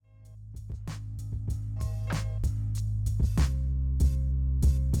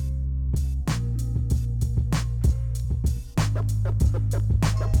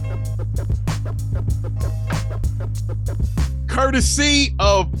courtesy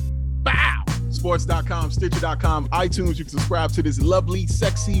of Bow. Sports.com, Stitcher.com, iTunes. You can subscribe to this lovely,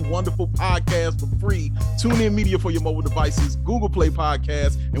 sexy, wonderful podcast for free. Tune in media for your mobile devices, Google Play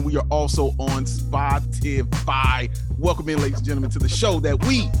Podcast, and we are also on Spotify. Welcome in, ladies and gentlemen, to the show that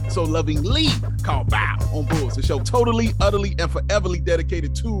we so lovingly call Bow on Bulls. The show totally, utterly, and foreverly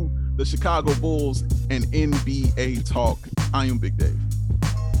dedicated to the Chicago Bulls and NBA talk. I am Big Dave.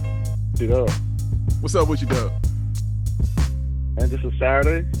 What up? What's up with you, Doug? And this is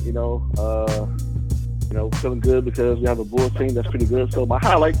Saturday, feeling good because we have a Bulls team that's pretty good. So my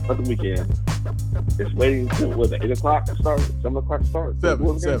highlight of the weekend is waiting until 8 o'clock to start, 7 o'clock to start.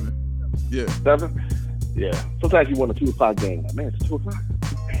 7. Yeah. 7? Yeah. Sometimes you want a 2 o'clock game. Like, man, it's 2 o'clock.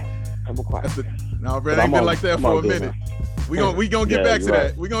 I'm quiet. No, bro, it ain't been like that for a minute. We gonna get back to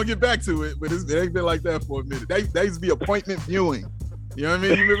that. We're gonna get back to it, but it ain't been like that for a minute. That used to be appointment viewing. You know what I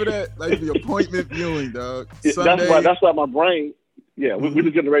mean? You remember that? That used to be appointment viewing, dog. Sunday. That's why my brain. Yeah, we're the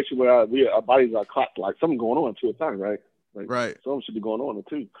generation where our bodies are clocked like something going on at 2 o'clock, right? Like, right. Something should be going on at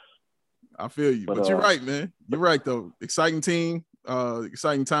 2. I feel you, but you're right, man. You're right, though. Exciting team,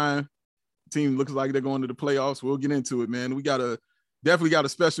 exciting time. Team looks like they're going to the playoffs. We'll get into it, man. We definitely got a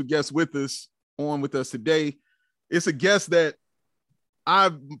special guest with us today. It's a guest that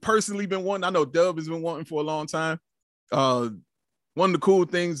I've personally been wanting. I know Dub has been wanting for a long time. One of the cool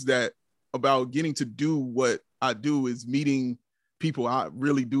things about getting to do what I do is meeting people I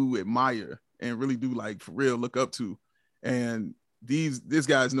really do admire and really do like for real look up to. And this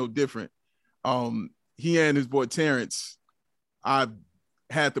guy's no different. He and his boy Terrence, I've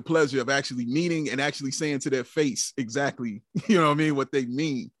had the pleasure of actually meeting and actually saying to their face exactly, you know what I mean, what they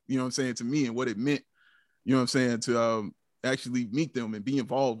mean, you know what I'm saying, to me and what it meant, you know what I'm saying, to actually meet them and be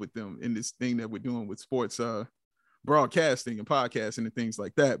involved with them in this thing that we're doing with sports broadcasting and podcasting and things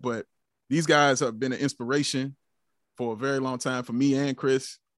like that. But these guys have been an inspiration for a very long time for me and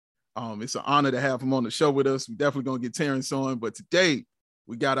Chris. It's an honor to have him on the show with us. We're definitely going to get Terrence on, but today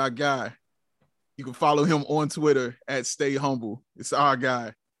we got our guy. You can follow him on Twitter at Stay Humble. It's our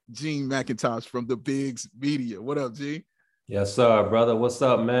guy, Gene McIntosh from the Bigs Media. What up, Gene? Yes, sir, brother. What's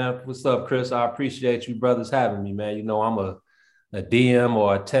up, man? What's up, Chris? I appreciate you brothers having me, man. You know, I'm a DM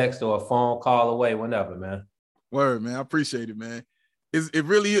or a text or a phone call away whenever, man. Word, man. I appreciate it, man. It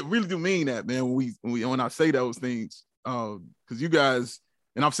really do mean that, man, when I say those things. Because you guys,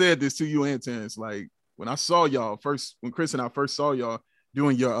 and I've said this to you and Terrence, like when I saw y'all first, when Chris and I first saw y'all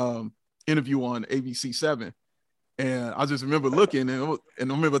doing your interview on ABC 7, and I just remember looking and I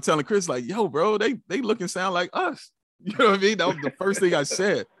remember telling Chris, like, yo, bro, they look and sound like us. You know what I mean? That was the first thing I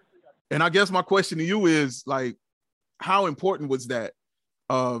said. And I guess my question to you is, like, how important was that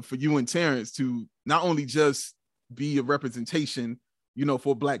for you and Terrence to not only just be a representation, you know,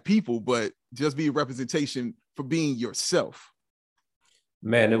 for Black people, but just be a representation for being yourself?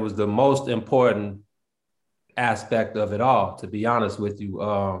 Man, it was the most important aspect of it all, to be honest with you.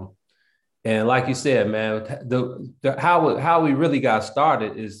 And like you said, man, how we really got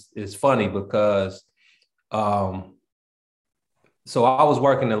started is funny because so I was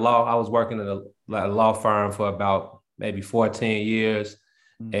working in law. I was working at a law firm for about maybe 14 years.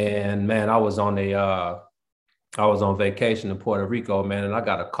 Mm-hmm. And man, I was on vacation in Puerto Rico, man, and I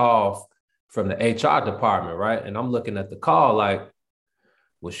got a call from the HR department, right? And I'm looking at the call like,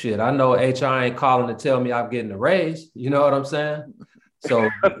 well, shit, I know HR ain't calling to tell me I'm getting a raise. You know what I'm saying? So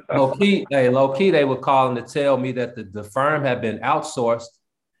low key, they were calling to tell me that the firm had been outsourced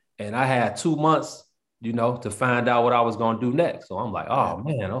and I had 2 months, you know, to find out what I was going to do next. So I'm like, oh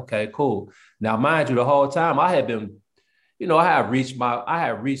man, okay, cool. Now, mind you, the whole time I had been, you know, I had reached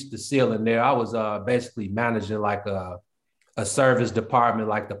the ceiling there. I was basically managing like a service department,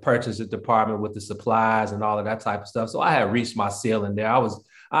 like the purchasing department with the supplies and all of that type of stuff. So I had reached my ceiling there.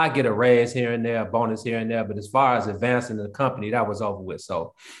 I get a raise here and there, a bonus here and there, but as far as advancing the company, that was over with.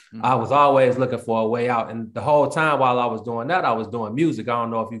 So I was always looking for a way out. And the whole time while I was doing that, I was doing music. I don't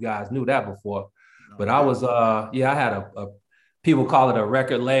know if you guys knew that before, but I was, I had a people call it a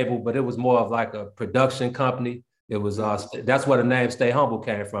record label, but it was more of like a production company. It was, that's where the name Stay Humble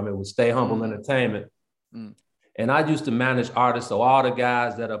came from. It was Stay Humble Entertainment. And I used to manage artists. So all the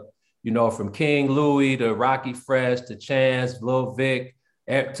guys that are, you know, from King Louis to Rocky Fresh to Chance, Lil Vic,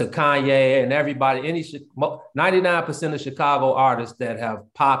 to Kanye and everybody, 99% of Chicago artists that have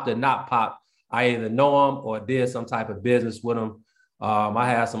popped or not popped, I either know them or did some type of business with them. I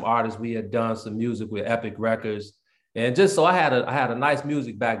had some artists, we had done some music with Epic Records. And just so I had a nice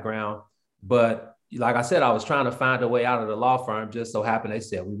music background, but like I said, I was trying to find a way out of the law firm. Just so happened they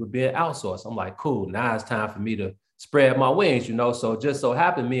said we were being outsourced. I'm like, cool, now it's time for me to spread my wings, you know? So just so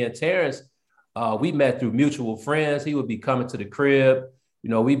happened me and Terrence We met through mutual friends. He would be coming to the crib.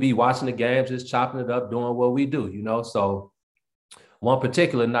 We'd be watching the games, just chopping it up, doing what we do, So one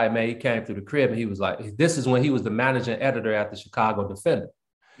particular night, man, he came through the crib and he was like, this is when he was the managing editor at the Chicago Defender.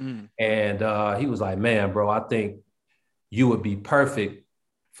 And he was like, man, bro, I think you would be perfect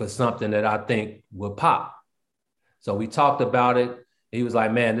for something that I think would pop. So we talked about it. He was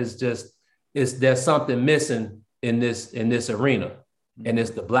like, man, there's something missing in this arena. And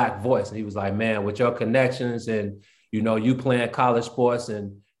it's the Black voice. And he was like, man, with your connections and, you playing college sports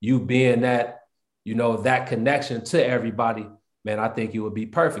and you being that, that connection to everybody, man, I think you would be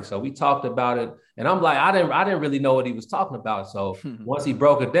perfect. So we talked about it. And I'm like, I didn't really know what he was talking about. So once he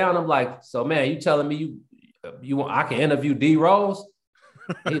broke it down, I'm like, so man, you telling me I can interview D Rose?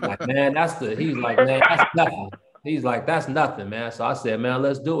 He's like, man, that's nothing. He's like, that's nothing, man. So I said, man,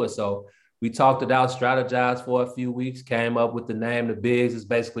 let's do it. So we talked it out, strategized for a few weeks, came up with the name. The Bigs is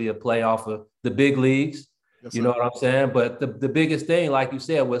basically a play off of the big leagues. Yes, you know what I'm saying? But the biggest thing, like you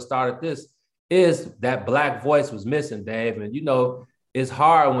said, what started this is that Black voice was missing, Dave. And, it's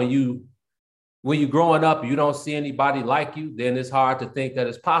hard when you growing up, you don't see anybody like you, then it's hard to think that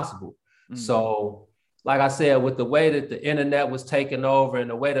it's possible. So like I said, with the way that the internet was taking over and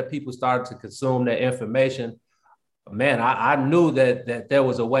the way that people started to consume their information, man, I knew that there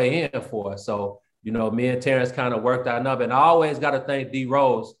was a way in for us. So, me and Terrence kind of worked out enough. And I always got to thank D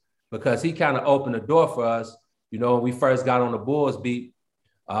Rose because he kind of opened the door for us. When we first got on the Bulls beat,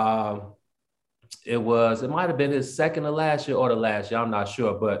 it might have been his second to last year or the last year, I'm not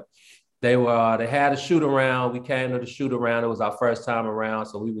sure, but they had a shoot around. We came to the shoot around. It was our first time around.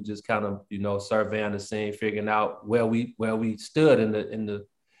 So we were just kind of, surveying the scene, figuring out where we stood in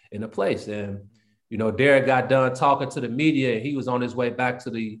the place. And, Derek got done talking to the media and he was on his way back to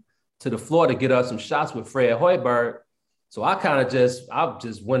the floor to get us some shots with Fred Hoiberg. So I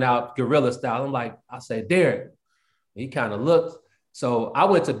just went out guerrilla style. I'm like, I said, Derek. He kind of looked. So I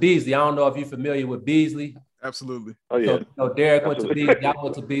went to Beasley. I don't know if you're familiar with Beasley. Absolutely. Oh yeah. So Derek went to Beasley. I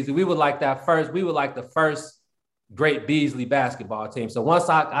went to Beasley. We were like the first great Beasley basketball team. So once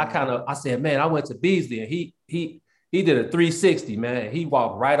I said, man, I went to Beasley and he did a 360, man. He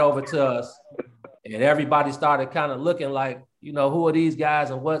walked right over to us and everybody started kind of looking like, who are these guys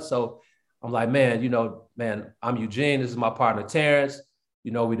and what? So I'm like, man, I'm Eugene. This is my partner, Terrence.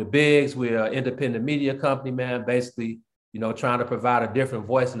 We the Bigs. We're an independent media company, man. Basically, trying to provide a different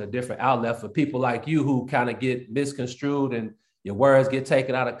voice and a different outlet for people like you who kind of get misconstrued and your words get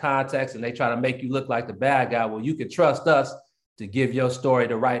taken out of context and they try to make you look like the bad guy. Well, you can trust us to give your story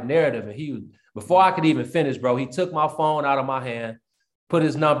the right narrative. And before I could even finish, bro, he took my phone out of my hand, put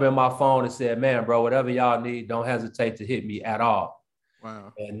his number in my phone and said, man, bro, whatever y'all need, don't hesitate to hit me at all.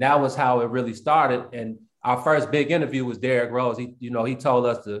 Wow. And that was how it really started. And our first big interview was Derrick Rose. He told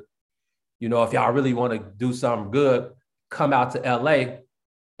us to, if y'all really want to do something good, come out to LA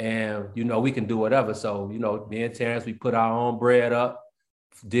and, we can do whatever. So, me and Terrence, we put our own bread up,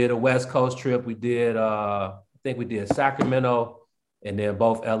 did a West Coast trip. We did, I think we did Sacramento and then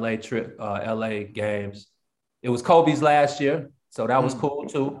both LA games. It was Kobe's last year. So that was cool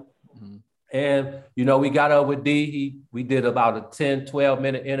too. Mm-hmm. And, we got up with D. We did about a 10,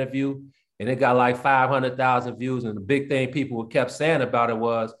 12-minute interview and it got like 500,000 views. And the big thing people kept saying about it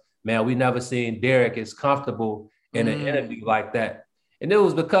was, man, we never seen Derrick as comfortable in an interview like that. And it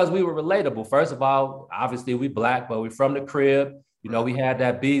was because we were relatable. First of all, obviously we Black, but we're from the crib. We had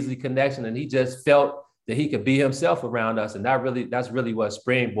that Beasley connection and he just felt that he could be himself around us. And that's really what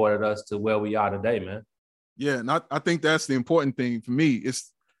springboarded us to where we are today, man. Yeah. And I think that's the important thing for me.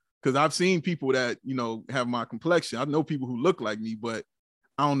 It's because I've seen people that, have my complexion. I know people who look like me, but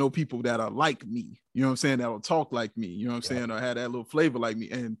I don't know people that are like me, that will talk like me, or have that little flavor like me.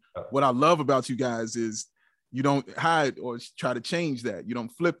 And what I love about you guys is you don't hide or try to change that. You don't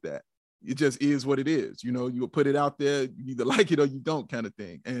flip that. It just is what it is. You'll put it out there, you either like it or you don't kind of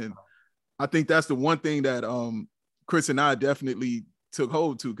thing. And I think that's the one thing that Chris and I definitely took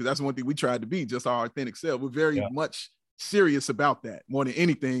hold to, because that's the one thing we tried to be, just our authentic self. We're very much serious about that. More than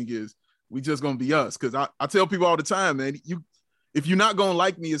anything is we just going to be us. Because I tell people all the time, man, if you're not going to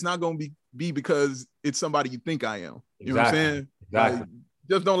like me, it's not going to be because it's somebody you think I am. You know what I'm saying? Exactly. Like,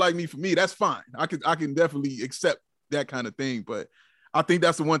 just don't like me for me. That's fine. I can definitely accept that kind of thing. But I think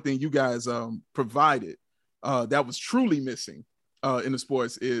that's the one thing you guys provided that was truly missing in the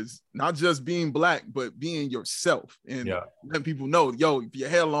sports is not just being Black, but being yourself and letting people know, if your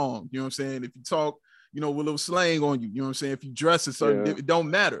hair long, you know what I'm saying? If you talk, with a little slang on you, you know what I'm saying? If you dress a certain, it don't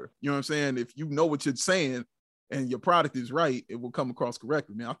matter. You know what I'm saying? If you know what you're saying and your product is right, it will come across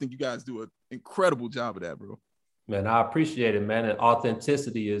correctly, man. I think you guys do an incredible job of that, bro. Man, I appreciate it, man. And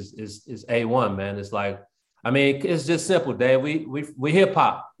authenticity is A1, man. It's like, I mean, it's just simple, Dave. We hip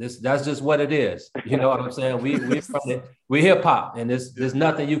hop. That's just what it is. You know what I'm saying? We hip hop, and there's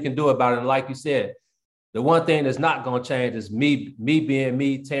nothing you can do about it. And like you said, the one thing that's not gonna change is me being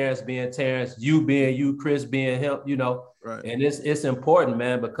me, Terrence being Terrence, you being you, Chris being him. You know, right. And it's important,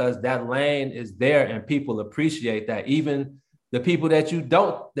 man, because that lane is there, and people appreciate that. Even the people that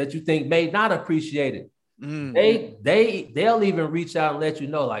you think may not appreciate it. They'll even reach out and let you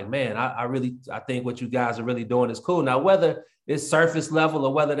know, like, man, I think what you guys are really doing is cool. Now, whether it's surface level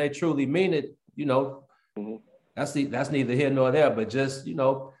or whether they truly mean it, you know, that's neither here nor there. But just, you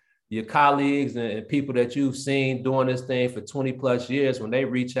know, your colleagues and people that you've seen doing this thing for 20 plus years, when they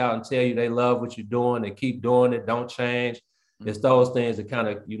reach out and tell you they love what you're doing and keep doing it, don't change. It's those things that kind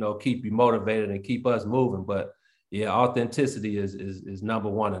of, you know, keep you motivated and keep us moving. But yeah, authenticity is number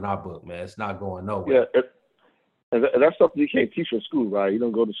one in our book, man. It's not going nowhere. Yeah, and that's something you can't teach in school, right? You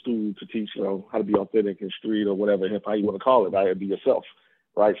don't go to school to teach, you know, how to be authentic in street or whatever, how you want to call it, right? And be yourself,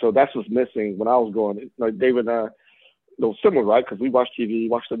 right? So that's what's missing when I was going. Like David and I, you know, similar, right? Because we watch TV,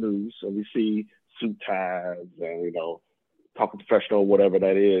 watch the news, and we see suit ties and, you know, talking professional, whatever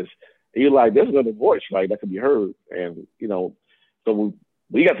that is. And you're like, there's another voice, right, that can be heard. And, you know, so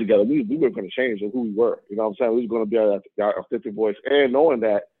we got together. We weren't going to change who we were. You know what I'm saying? We were going to be our authentic voice. And knowing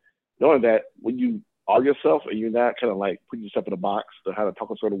that when you are yourself and you're not kind of like putting yourself in a box to how to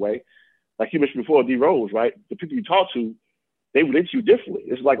talk a certain way. Like you mentioned before, D Rose, right? The people you talk to, they relate to you differently.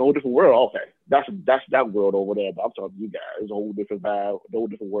 It's like a whole different world. Okay, that's that world over there. But I'm talking to you guys. It's a whole different vibe, a whole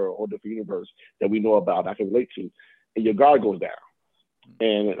different world, a whole different universe that we know about. I can relate to, and your guard goes down.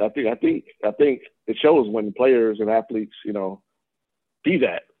 And I think it shows when players and athletes, you know, see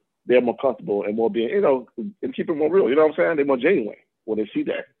that they're more comfortable and more being, you know, and keep it more real. You know what I'm saying? They're more genuine when they see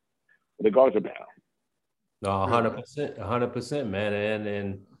that. When the guards are down. No, 100%, man.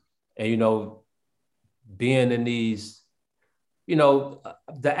 And you know, being in these, you know,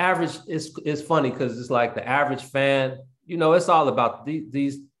 the average is funny because it's like the average fan, you know, it's all about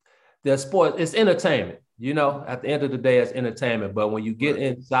the sport. It's entertainment, you know, at the end of the day, it's entertainment. But when you get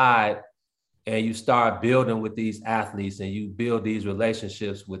inside and you start building with these athletes and you build these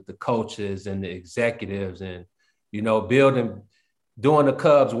relationships with the coaches and the executives and, you know, doing the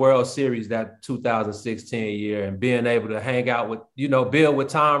Cubs World Series that 2016 year and being able to hang out with, you know, build with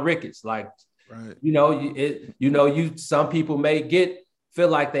Tom Ricketts, like, right. You know, some people may feel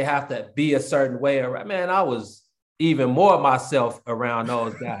like they have to be a certain way. Man, I was even more myself around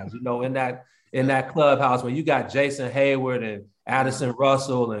those guys, you know, in that clubhouse when you got Jason Hayward and Addison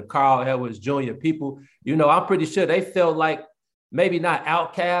Russell and Carl Edwards Jr. People, you know, I'm pretty sure they felt like maybe not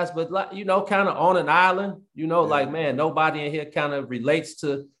outcast, but like, you know, kind of on an island, you know, like, man, nobody in here kind of relates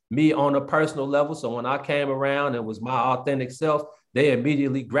to me on a personal level. So when I came around and was my authentic self, they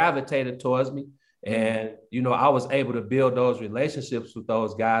immediately gravitated towards me. And, you know, I was able to build those relationships with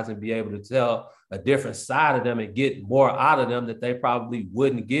those guys and be able to tell a different side of them and get more out of them that they probably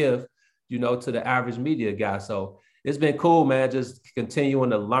wouldn't give, you know, to the average media guy. So it's been cool, man, just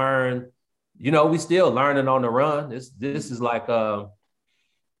continuing to learn. You know, we still learning on the run. This is like,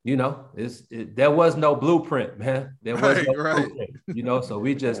 you know, there was no blueprint, man. There was no blueprint, you know, so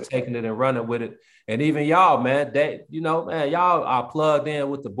we just taking it and running with it. And even y'all, man, you know, man, y'all are plugged in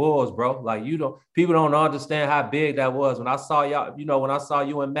with the Bulls, bro. Like, people don't understand how big that was. When I saw y'all, you know, when I saw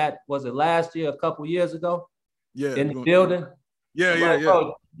you and Matt, was it last year, a couple years ago? Yeah. In the building? Yeah.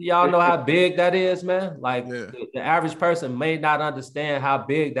 Bro, y'all know how big that is, man? Like the average person may not understand how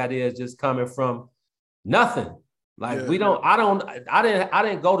big that is just coming from nothing. Like I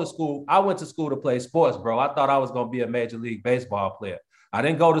didn't go to school. I went to school to play sports, bro. I thought I was going to be a Major League Baseball player. I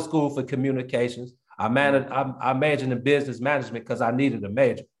didn't go to school for communications. I majored in business management because I needed a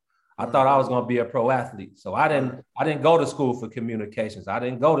major. I thought I was going to be a pro athlete. So I didn't go to school for communications. I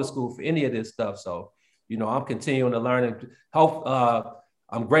didn't go to school for any of this stuff. So, you know, I'm continuing to learn and hope.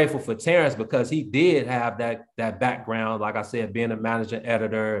 I'm grateful for Terrence because he did have that background. Like I said, being a managing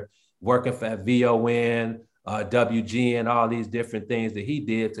editor, working for VON, WGN, all these different things that he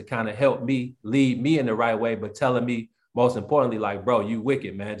did to kind of help me, lead me in the right way, but telling me most importantly, like, bro, you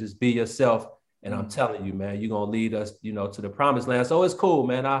wicked, man, just be yourself. And I'm telling you, man, you're going to lead us, you know, to the promised land. So it's cool,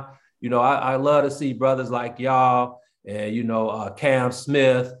 man. I love to see brothers like y'all and, you know, Cam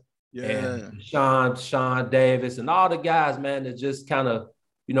Smith and Sean Davis and all the guys, man, that just kind of,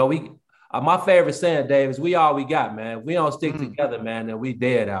 you know, my favorite saying, Dave, is we all we got, man. We don't stick together, man, and we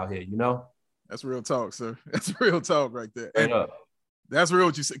dead out here, you know? That's real talk, sir. That's real talk right there. And that's real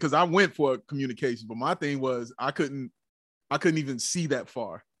what you said, because I went for communication, but my thing was I couldn't even see that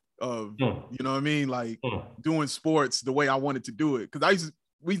far of, you know what I mean? Like doing sports the way I wanted to do it. Cause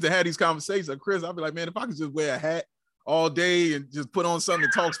we used to have these conversations like Chris, I'd be like, man, if I could just wear a hat all day and just put on something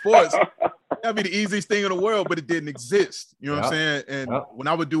to talk sports, that'd be the easiest thing in the world, but it didn't exist. You know what I'm saying? And when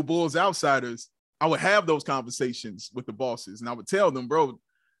I would do Bulls Outsiders, I would have those conversations with the bosses and I would tell them, bro,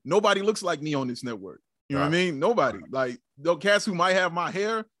 nobody looks like me on this network. You know what I mean? Nobody. Like the cats who might have my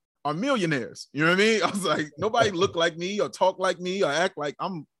hair are millionaires. You know what I mean? I was like, nobody look like me or talk like me or act like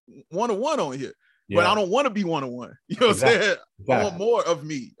I'm one-on-one on here. But I don't want to be one-on-one. You know what I'm saying? I want more of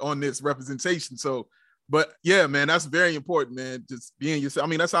me on this representation. So, but yeah, man, that's very important, man. Just being yourself. I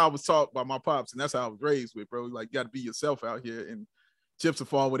mean, that's how I was taught by my pops, and that's how I was raised with, bro. Like, you got to be yourself out here, and chips will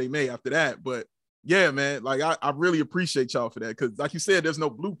fall where they may after that. But yeah, man, like I really appreciate y'all for that. Cause like you said, there's no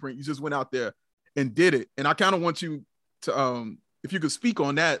blueprint. You just went out there and did it. And I kind of want you to, if you could speak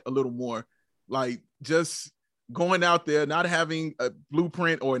on that a little more, like just going out there, not having a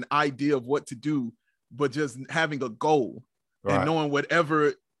blueprint or an idea of what to do, but just having a goal and knowing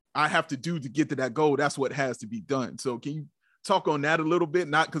whatever I have to do to get to that goal, that's what has to be done. So can you talk on that a little bit?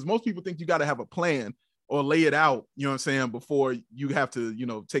 Not because most people think you got to have a plan or lay it out, you know what I'm saying, before you have to, you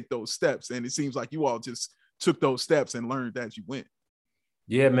know, take those steps. And it seems like you all just took those steps and learned as you went.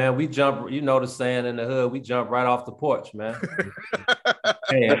 Yeah, man, we jump, you know the saying in the hood, we jump right off the porch, man.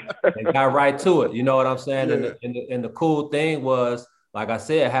 and got right to it. You know what I'm saying? Yeah. And the cool thing was, like I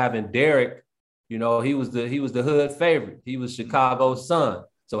said, having Derek, you know, he was the hood favorite. He was Chicago's son.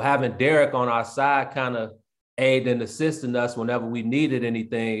 So having Derek on our side kind of aid and assisting us whenever we needed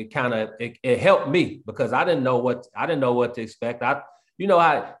anything, it helped me because I didn't know what to expect. You know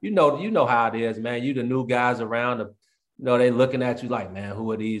how it is, man. You the new guys around, you know, they looking at you like, man,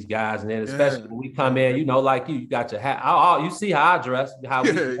 who are these guys? And then especially when we come in, you know, like you got your hat. You see how I dress,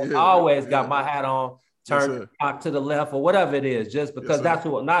 I always got my hat on, turned out to the left or whatever it is, just because that's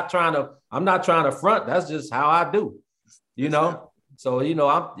what I'm not trying to front. That's just how I do, you know? So, you know,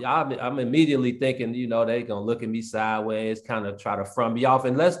 I'm immediately thinking, you know, they gonna look at me sideways, kind of try to front me off.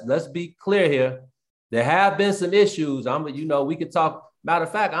 And let's be clear here. There have been some issues. You know, we could talk. Matter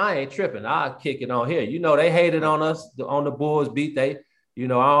of fact, I ain't tripping. I'll kick it on here. You know, they hated on us on the Bulls beat. You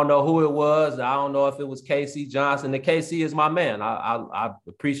know, I don't know who it was. I don't know if it was KC Johnson. The KC is my man. I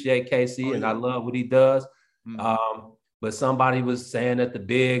appreciate KC and I love what he does. But somebody was saying that the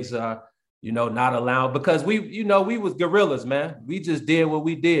bigs are, you know, not allowed because we was gorillas, man. We just did what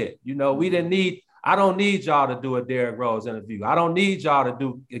we did. You know, I don't need y'all to do a Derrick Rose interview. I don't need y'all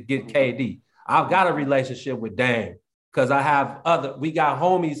to get KD. I've got a relationship with Dame. Because we got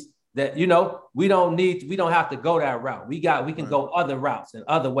homies that, you know, we don't have to go that route. We can go other routes and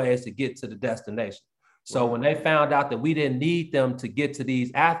other ways to get to the destination. So when they found out that we didn't need them to get to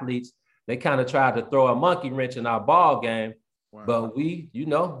these athletes, they kind of tried to throw a monkey wrench in our ball game. Wow. But we, you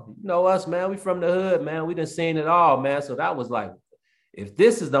know us, man, we from the hood, man. We done seen it all, man. So that was like, if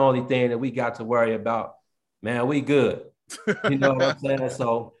this is the only thing that we got to worry about, man, we good. You know what I'm saying?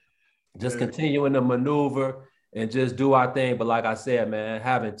 So just continuing to maneuver and just do our thing. But like I said, man,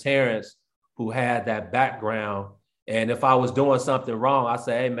 having Terrence who had that background, and if I was doing something wrong, I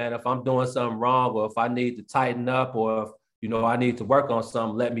say, hey, man, if I'm doing something wrong or if I need to tighten up or if, you know, I need to work on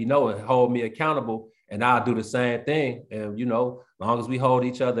something, let me know and hold me accountable. And I'll do the same thing. And, you know, as long as we hold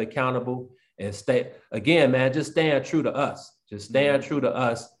each other accountable and stay, again, man, just staying true to us. Just staying true to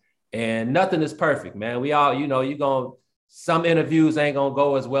us. And nothing is perfect, man. We all, you know, some interviews ain't going to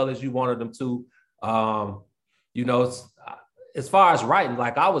go as well as you wanted them to. You know, as far as writing,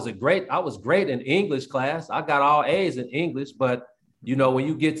 like I was great in English class. I got all A's in English, but you know, when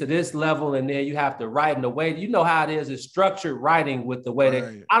you get to this level and then you have to write in the way, you know how it is, it's structured writing with the way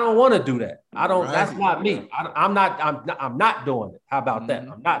that I don't want to do that. I don't, that's not me. I'm not doing it. How about that?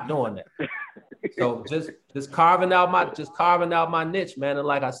 I'm not doing that. So just carving out my niche, man. And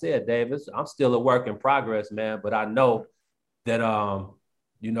like I said, Davis, I'm still a work in progress, man. But I know that,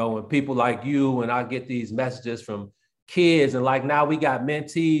 you know, when people like you and I get these messages from kids and like now we got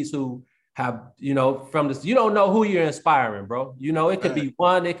mentees who have, you know, from this, you don't know who you're inspiring, bro. You know, it could be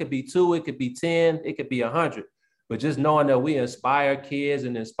 1, it could be 2, it could be 10, it could be 100. But just knowing that we inspire kids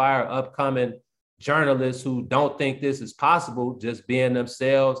and inspire upcoming journalists who don't think this is possible, just being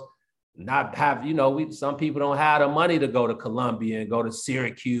themselves, not have, you know, some people don't have the money to go to Columbia and go to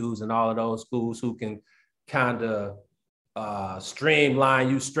Syracuse and all of those schools who can kind of streamline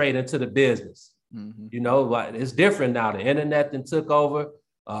you straight into the business. You know, like it's different now. The internet then took over.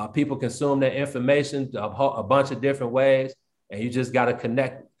 People consume their information a bunch of different ways, and you just got to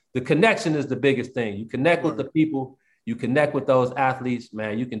connect. The connection is the biggest thing. You connect with the people, you connect with those athletes,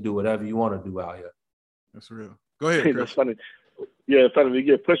 man, you can do whatever you want to do out here. That's real. Go ahead, Chris. That's funny. Yeah, if you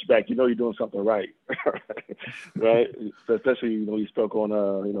get pushback, you know you're doing something right, right? So especially you spoke on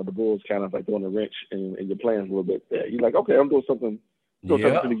the Bulls kind of like throwing a wrench in your plans a little bit. There, you're like, okay, I'm doing something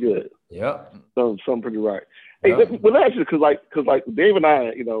something pretty good. Yeah, something pretty right. Yeah. Hey, but actually, because like Dave and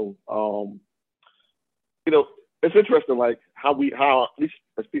I, it's interesting like how at least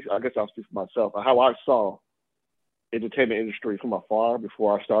I guess I'll speak for myself, how I saw entertainment industry from afar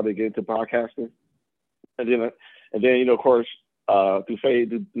before I started getting into podcasting, and then of course through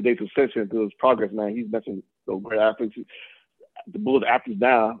Dave Ascension, through his progress, man, he's mentioned great athletes, the Bulls athletes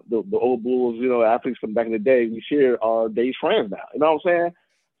now, the old Bulls, athletes from back in the day. We share our Dave's friends now. You know what I'm saying?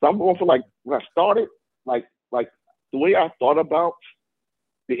 So I'm going for like when I started, like the way I thought about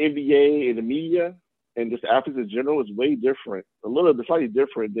the NBA and the media and just athletes in general is way different, slightly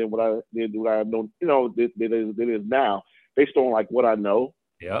different than what I know, than it is now, based on like what I know.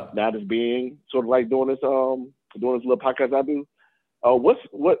 Yeah. Now just being sort of like doing this little podcast I do. What's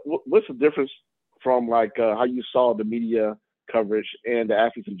the difference from like how you saw the media coverage and the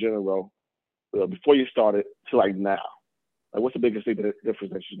athletes in general before you started to like now? Like, what's the biggest difference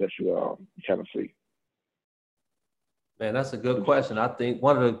that you kind of see? Man, that's a good question. I think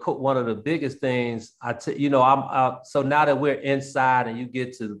one of the biggest things so now that we're inside and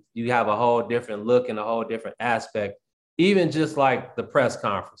you have a whole different look and a whole different aspect, even just like the press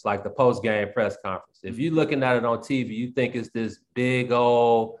conference, like the post-game press conference. If you're looking at it on TV, you think it's this big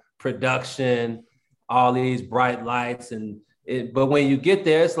old production, all these bright lights, but when you get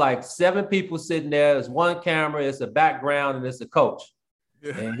there, it's like 7 people sitting there. There's one camera, it's a background, and it's a coach.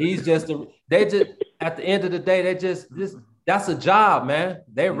 Yeah. And he's at the end of the day, that's a job, man.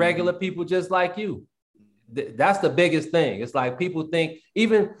 They're regular people just like you. That's the biggest thing. It's like people think,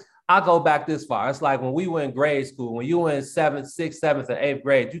 even I go back this far. It's like when we were in grade school, when you were in 7th, 6th, 7th, and 8th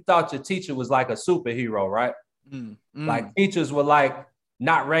grade, you thought your teacher was like a superhero, right? Like teachers were like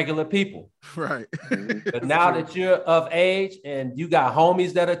not regular people. Right. But now that you're of age and you got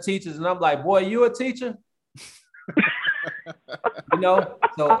homies that are teachers, and I'm like, boy, you a teacher?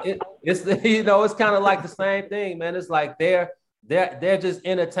 So it's it's kind of like the same thing, man. It's like they're just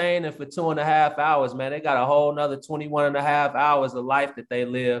entertaining for 2.5 hours, man. They got a whole nother 21.5 hours of life that they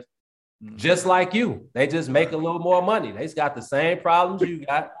live just like you. They just make a little more money. They got the same problems you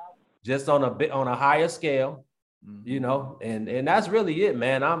got, just on a higher scale, and that's really it,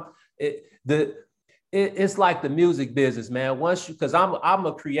 man. It's like the music business, man. Because I'm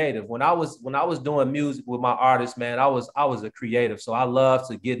a creative. When I was doing music with my artists, man, I was a creative. So I love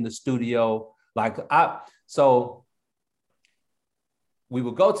to get in the studio. We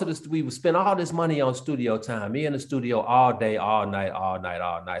would spend all this money on studio time, me in the studio all day, all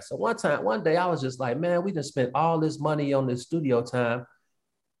night. So one day I was just like, man, we just spent all this money on this studio time.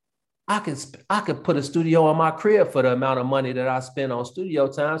 I could put a studio on my crib for the amount of money that I spend on studio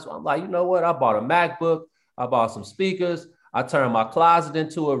time. So I'm like, you know what? I bought a MacBook. I bought some speakers. I turned my closet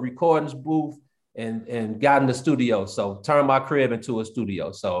into a recording booth and got in the studio. So turned my crib into a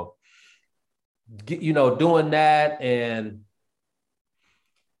studio. So, doing that, and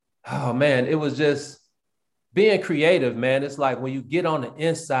oh man, it was just being creative, man. It's like when you get on the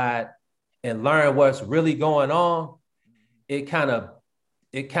inside and learn what's really going on, it kind of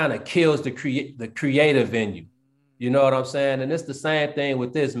kills the creative in you. You know what I'm saying? And it's the same thing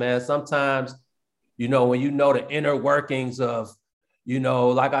with this, man. Sometimes, when you know the inner workings of,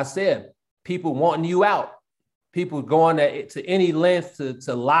 like I said, people wanting you out, people going to any length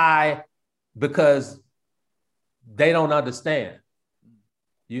to lie because they don't understand,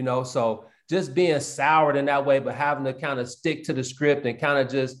 so just being soured in that way, but having to kind of stick to the script and kind of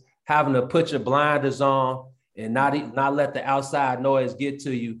just having to put your blinders on and not let the outside noise get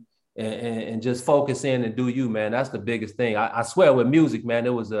to you, and just focus in and do you, man. That's the biggest thing. I swear with music, man,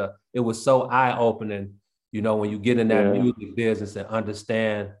 it was so eye-opening, when you get in that music business and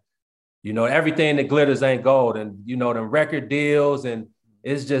understand, everything that glitters ain't gold, and the record deals, and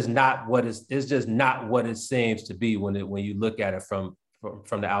it's just not what it seems to be when you look at it from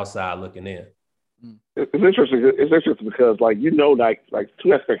the outside looking in. It's interesting. It's interesting because like 2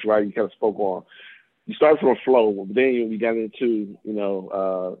 aspects, right? You kind of spoke on. You started from a flow, but then you got into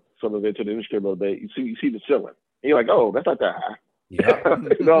sort of into the industry a little bit. You see the ceiling, and you're like, oh, that's not that high. Yeah.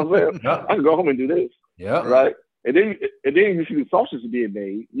 You know what I'm saying? Yep. I can go home and do this. Yeah. Right. And then you see the sausages being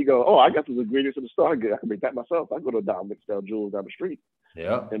made. You go, oh, I got those ingredients in the store. I can make that myself. I go to Dominic's, Jewels down the street.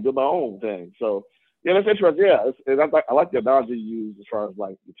 Yeah. And build my own thing. So yeah, that's interesting. Yeah, and I like the analogy you use as far as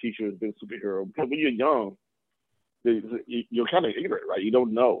like the teacher has been a superhero, because when you're young, you're kind of ignorant, right? You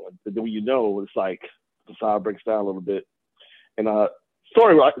don't know. But then when you know, it's like the side breaks down a little bit. And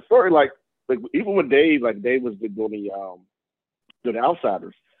story like even with Dave, like Dave was doing They're the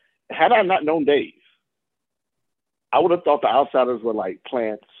outsiders. Had I not known Dave, I would have thought the outsiders were like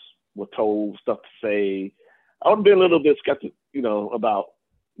plants, were told stuff to say. I would have been a little bit skeptical, about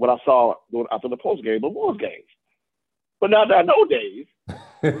what I saw after the post game of Bulls games. But now that I know Dave,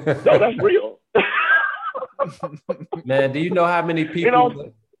 no, that's real. Man, do you know how many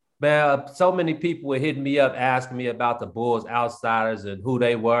people? Man, so many people were hitting me up asking me about the Bulls outsiders and who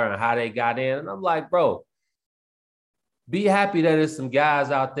they were and how they got in. And I'm like, bro, be happy that there's some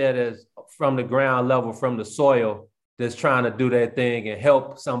guys out there that's from the ground level, from the soil, that's trying to do their thing and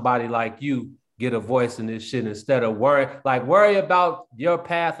help somebody like you get a voice in this shit instead of worry about your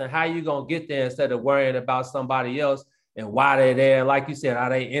path and how you going to get there instead of worrying about somebody else and why they're there. Like you said, are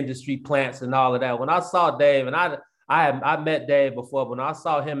they industry plants and all of that? When I saw Dave, and I met Dave before, but when I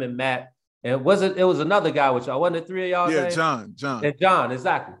saw him and Matt, and it was another guy with y'all. Wasn't it three of y'all? Yeah, Dave? John. And John,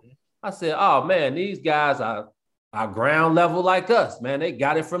 exactly. I said, oh man, these guys are ground level like us, man. They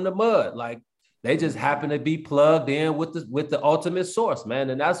got it from the mud. Like they just happen to be plugged in with the ultimate source, man.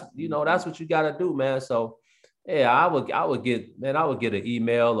 And that's what you got to do, man. So yeah, I would get an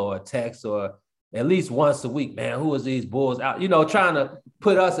email or a text or at least once a week, man, who is these Bulls out? Trying to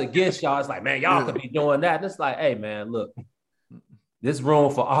put us against y'all. It's like, man, y'all could be doing that. And it's like, hey, man, look, this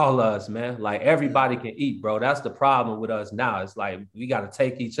room for all of us, man. Like everybody can eat, bro. That's the problem with us now. It's like we got to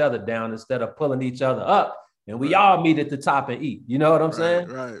take each other down instead of pulling each other up. And we all meet at the top and eat. You know what I'm saying?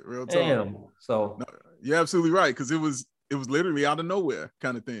 Right. Real talk. Damn. So no, you're absolutely right. Because it was literally out of nowhere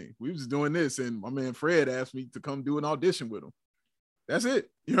kind of thing. We was doing this, and my man Fred asked me to come do an audition with him. That's it.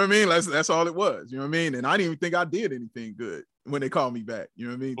 You know what I mean? That's all it was. You know what I mean? And I didn't even think I did anything good when they called me back. You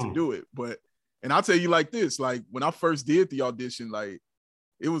know what I mean? To do it. And I'll tell you like this, like when I first did the audition, like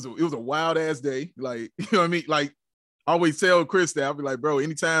it was a wild ass day. Like, you know what I mean? Like I always tell Chris that I'll be like, bro,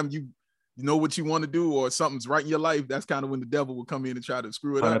 anytime you know what you want to do or something's right in your life, that's kind of when the devil will come in and try to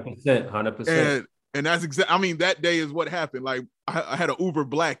screw it up. 100%. And that's exactly, I mean, that day is what happened. Like I had an Uber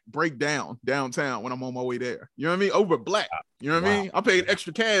Black breakdown downtown when I'm on my way there. You know what I mean? Uber Black. You know what I mean? I paid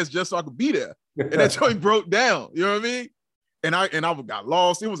extra cash just so I could be there. And that joint broke down. You know what I mean? And I got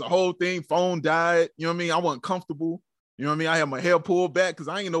lost. It was a whole thing. Phone died. You know what I mean? I wasn't comfortable. You know what I mean? I had my hair pulled back because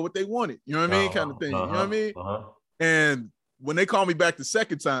I didn't know what they wanted. You know what I mean? Kind of thing. You know what I mean? And when they called me back the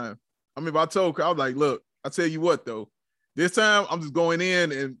second time, I mean, I told her, I was like, look, I tell you what, though. This time, I'm just going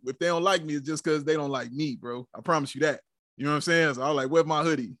in, and if they don't like me, it's just because they don't like me, bro. I promise you that. You know what I'm saying? So I was like, where's my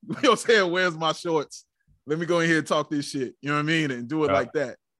hoodie? You know what I'm saying? Where's my shorts? Let me go in here and talk this shit. You know what I mean? And do it like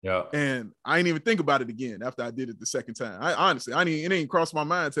that. Yeah. And I didn't even think about it again after I did it the second time. Honestly, it didn't cross my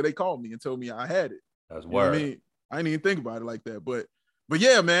mind until they called me and told me I had it. That's word. You know what I mean? I didn't even think about it like that. But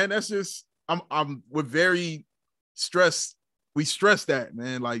yeah, man, that's just, we're very stressed. We stress that,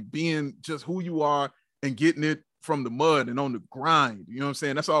 man, like being just who you are and getting it from the mud and on the grind. You know what I'm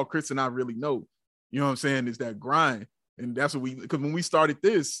saying? That's all Chris and I really know. You know what I'm saying? Is that grind. And that's what because when we started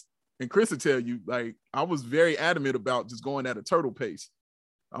this, and Chris will tell you, like, I was very adamant about just going at a turtle pace.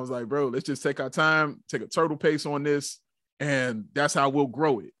 I was like, bro, let's just take our time, take a turtle pace on this. And that's how we'll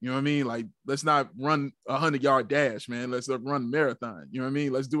grow it. You know what I mean? Like, let's not run a 100-yard dash, man. Let's run a marathon. You know what I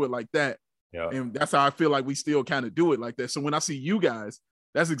mean? Let's do it like that. Yeah. And that's how I feel like we still kind of do it like that. So when I see you guys,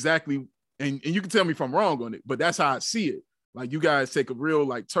 that's exactly, and you can tell me if I'm wrong on it, but that's how I see it. Like you guys take a real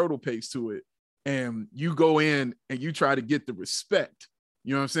like turtle pace to it and you go in and you try to get the respect.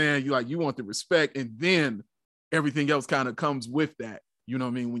 You know what I'm saying? You want the respect and then everything else kind of comes with that. You know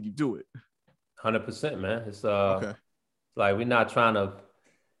what I mean? When you do it. 100%, man. It's okay. Like we're not trying to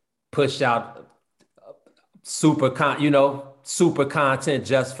push out super content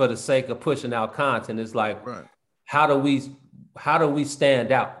just for the sake of pushing out content. It's like, right. How do we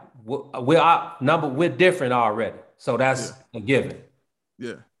stand out? We're different already. So that's a given.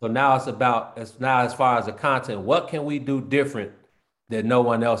 Yeah. So now as far as the content, what can we do different that no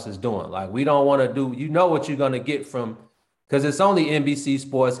one else is doing? Like we don't want to do, what you're going to get from, because it's only NBC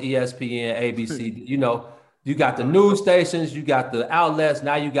Sports, ESPN, ABC, you got the news stations, you got the outlets,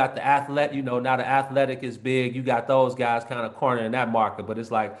 now you got the athletic, now the athletic is big. You got those guys kind of cornering that market, but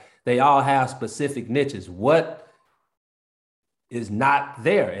it's like they all have specific niches. What is not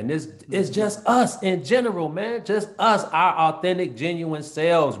there? And it's just us in general, man. Just us, our authentic, genuine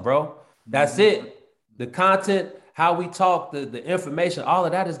selves, bro. That's it. The content, how we talk, the information, all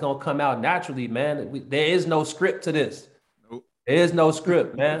of that is going to come out naturally, man. There is no script to this. There is no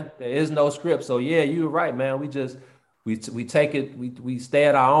script, man. There is no script. So yeah, you're right, man. We take it. We stay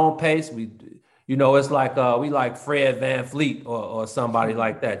at our own pace. It's like we like Fred VanVleet or somebody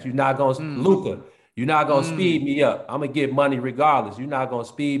like that. You're not gonna Luka. You're not gonna speed me up. I'm gonna get money regardless. You're not gonna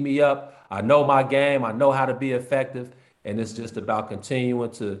speed me up. I know my game. I know how to be effective. And it's just about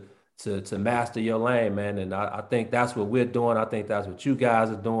continuing to master your lane, man. And I think that's what we're doing. I think that's what you guys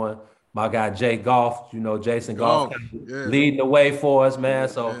are doing. My guy, Jay Goff, you know, Jason Goff, leading the way for us, man.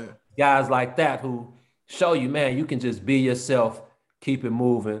 So guys like that who show you, man, you can just be yourself, keep it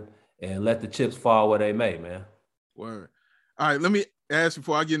moving, and let the chips fall where they may, man. Word. All right, let me ask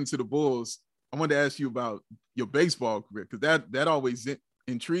before I get into the Bulls. I wanted to ask you about your baseball career, because that always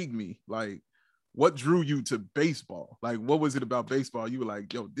intrigued me. Like, what drew you to baseball? Like, what was it about baseball? You were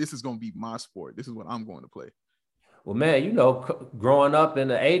like, yo, this is going to be my sport. This is what I'm going to play. Well, man, you know, growing up in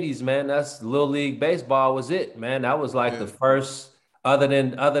the 80s, man, that's Little League Baseball was it, man. That was like the first, other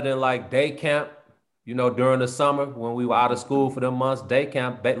than like day camp, you know, during the summer when we were out of school for them months, day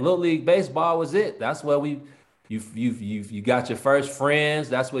camp, Little League Baseball was it. That's where you got your first friends.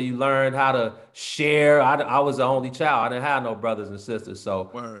 That's where you learned how to share. I was the only child. I didn't have no brothers and sisters.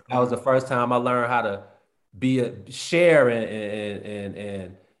 So that was the first time I learned how to share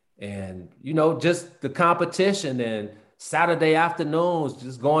and you know, just the competition and Saturday afternoons,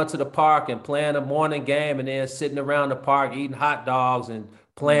 just going to the park and playing a morning game and then sitting around the park eating hot dogs and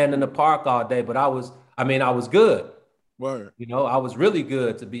playing in the park all day. But I was good. Word. You know, I was really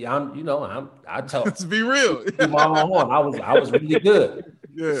good to be. I tell to be real. I was really good.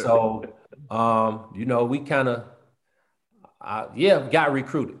 Yeah. So, you know, we kind of, got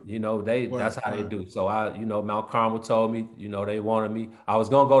recruited. You know, that's how they do. So Mount Carmel told me, you know, they wanted me. I was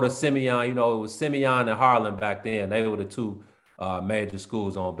gonna go to Simeon. You know, it was Simeon and Harlan back then. They were the two major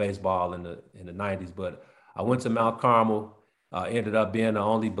schools on baseball in the 90s. But I went to Mount Carmel. Ended up being the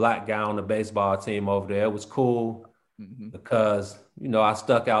only black guy on the baseball team over there. It was cool. Because, you know, I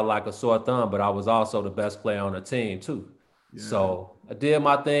stuck out like a sore thumb, but I was also the best player on the team too. Yeah. So I did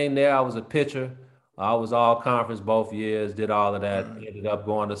my thing there. I was a pitcher. I was all conference both years, did all of that. Ended up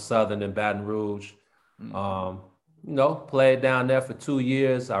going to Southern in Baton Rouge. You know, played down there for 2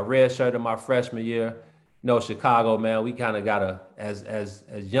 years. I redshirted my freshman year. You know, Chicago, man, we kind of got as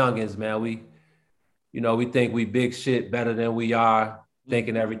youngins, man, we think we big shit better than we are.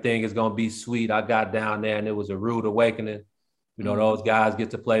 Thinking everything is going to be sweet. I got down there and it was a rude awakening. You know, those guys get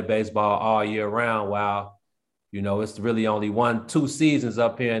to play baseball all year round while, you know, it's really only 1-2 seasons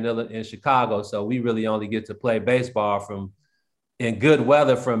up here in Chicago. So we really only get to play baseball in good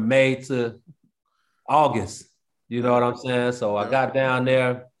weather from May to August. You know what I'm saying? So I got down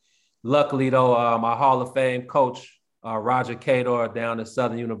there. Luckily, though, my Hall of Fame coach, Roger Cador down at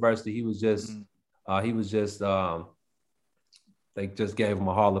Southern University, he was just they just gave him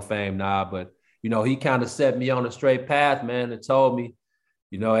a Hall of Fame nod, but, you know, he kind of set me on a straight path, man, and told me,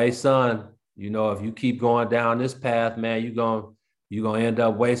 you know, hey, son, you know, if you keep going down this path, man, you're going to end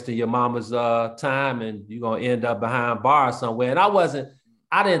up wasting your mama's time and you're going to end up behind bars somewhere. And I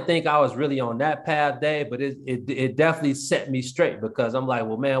didn't think I was really on that path, Dave, but it definitely set me straight because I'm like,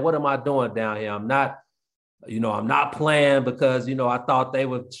 well, man, what am I doing down here? I'm not playing because, you know, I thought they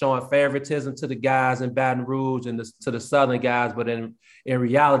were showing favoritism to the guys in Baton Rouge and to the Southern guys. But in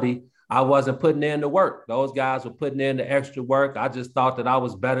reality, I wasn't putting in the work. Those guys were putting in the extra work. I just thought that I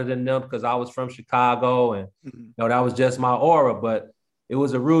was better than them because I was from Chicago and, you know, that was just my aura. But it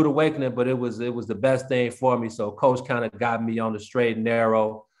was a rude awakening, but it was the best thing for me. So coach kind of got me on the straight and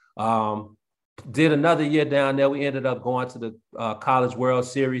narrow. Did another year down there. We ended up going to the College World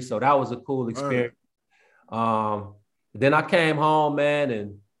Series. So that was a cool experience. Then I came home, man,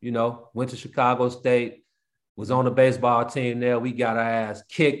 and, you know, went to Chicago State, was on the baseball team there. We got our ass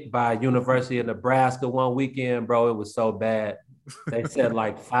kicked by University of Nebraska one weekend, bro. It was so bad. They set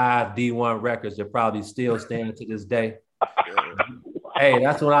like 5 D1 records that probably still stand to this day. Hey,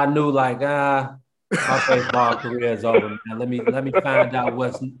 that's when I knew, like, my baseball career is over, man. Let me find out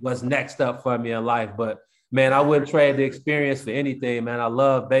what's next up for me in life. But, man, I wouldn't trade the experience for anything, man. I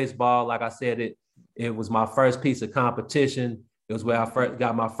love baseball. Like I said, it was my first piece of competition. It was where I first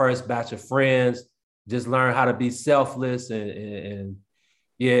got my first batch of friends, just learned how to be selfless. And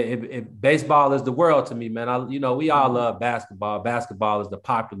baseball is the world to me, man. We all love basketball. Basketball is the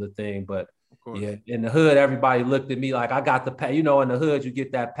popular thing. But, yeah, in the hood, everybody looked at me like I got the pass. You know, in the hood, you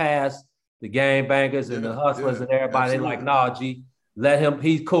get that pass, the game bangers and the hustlers and everybody. They like, nah, G, let him.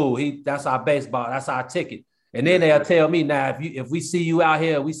 He's cool. That's our baseball. That's our ticket. And then they'll tell me, now, if we see you out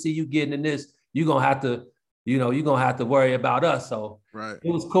here, we see you getting in this, you're going to have to worry about us. So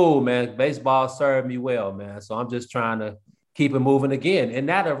It was cool, man. Baseball served me well, man. So I'm just trying to keep it moving again. In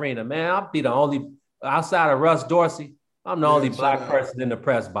that arena, man, I'll be the only, outside of Russ Dorsey, I'm the only black person in the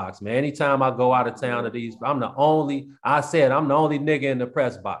press box, man. Anytime I go out of town to these, I'm the only nigga in the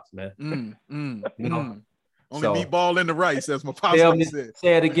press box, man. You know? Only meatball in the rice, as my pops said.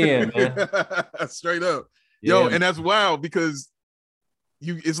 Say it again, man. Straight up. Yo, and that's wild because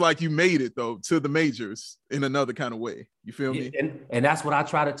it's like you made it though to the majors in another kind of way. You feel me? And that's what I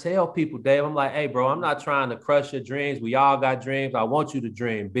try to tell people, Dave. I'm like, hey, bro, I'm not trying to crush your dreams. We all got dreams. I want you to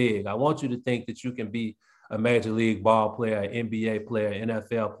dream big. I want you to think that you can be a major league ball player, NBA player,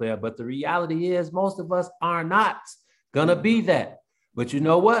 NFL player. But the reality is most of us are not gonna be that. But you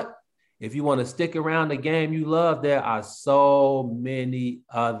know what? If you want to stick around the game you love, there are so many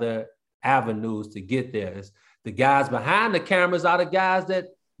other avenues to get there. It's the guys behind the cameras are the guys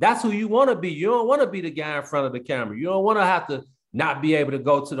that's who you want to be. You don't want to be the guy in front of the camera. You don't want to have to not be able to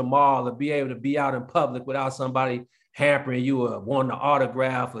go to the mall or be able to be out in public without somebody hampering you or wanting an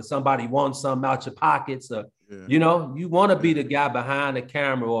autograph or somebody wanting something out your pockets. Or, you know, you want to be the guy behind the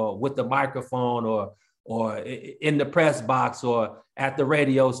camera or with the microphone or in the press box or at the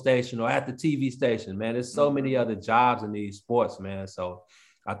radio station or at the TV station, man. There's so many other jobs in these sports, man. So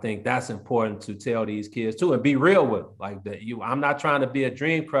I think that's important to tell these kids too, and be real with them. Like that, I'm not trying to be a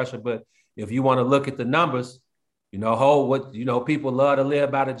dream crusher, but if you want to look at the numbers, you know, people love to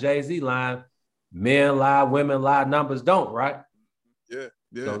live by the Jay-Z line. Men lie, women lie, numbers don't, right? Yeah.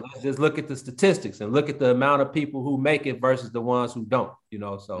 So let's just look at the statistics and look at the amount of people who make it versus the ones who don't, you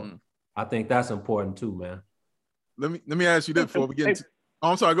know. So I think that's important too, man. Let me ask you this before we get into. Oh,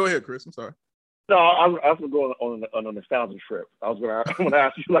 I'm sorry. Go ahead, Chris. I'm sorry. No, I was going to go on a nostalgia trip. I was going to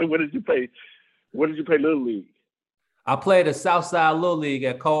ask you, like, where did you play Little League? I played at Southside Little League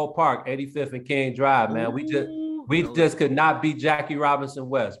at Cole Park, 85th and King Drive, man. We just could not beat Jackie Robinson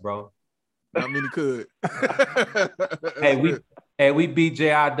West, bro. Not many could. we beat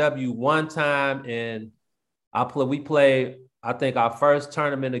JRW one time, and we played, I think, our first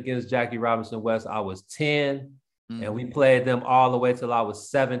tournament against Jackie Robinson West. I was 10. And we played them all the way till I was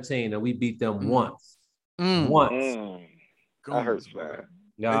 17, and we beat them once. Once. That hurts, man.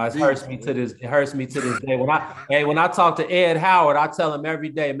 No, it hurts me to this day. When I talk to Ed Howard, I tell him every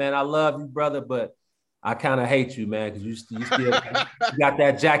day, man, I love you, brother, but I kind of hate you, man, because you still you got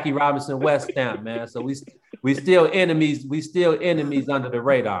that Jackie Robinson West stamp, man. So we still enemies. We still enemies under the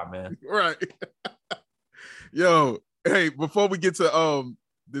radar, man. Right. Yo, hey, before we get to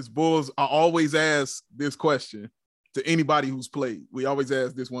this Bulls, I always ask this question to anybody who's played. We always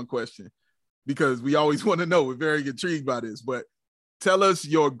ask this one question because we always want to know. We're very intrigued by this, but tell us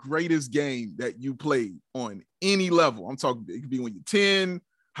your greatest game that you played on any level. I'm talking, it could be when you're 10,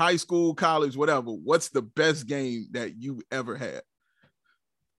 high school, college, whatever. What's the best game that you ever had?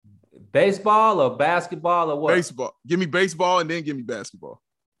 Baseball or basketball or what? Baseball. Give me baseball and then give me basketball.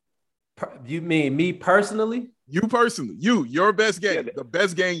 You mean me personally? You personally, your best game, the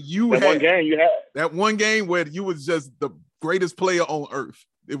best game you had. One game you had. That one game where you was just the greatest player on earth.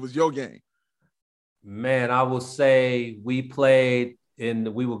 It was your game. Man, I will say we played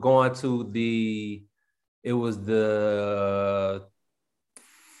we were going to the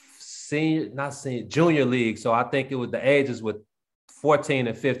junior league. So I think it was the ages with 14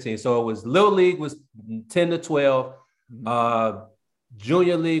 and 15. So it was Little League was 10 to 12.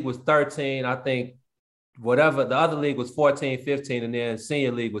 Junior league was 13. I think whatever the other league was 14, 15, and then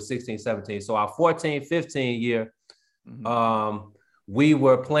senior league was 16, 17. So our 14, 15 year, we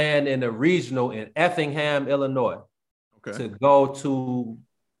were playing in a regional in Effingham, Illinois, to go to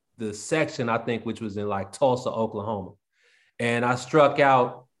the section, I think, which was in like Tulsa, Oklahoma. And I struck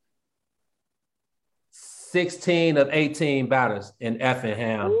out 16 of 18 batters in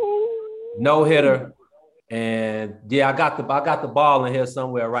Effingham, no hitter. And yeah, I got the ball in here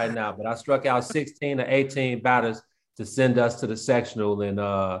somewhere right now, but I struck out 16 or 18 batters to send us to the sectional. And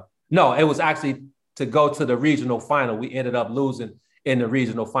no, it was actually to go to the regional final. We ended up losing in the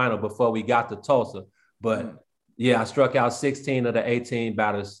regional final before we got to Tulsa. But yeah, I struck out 16 of the 18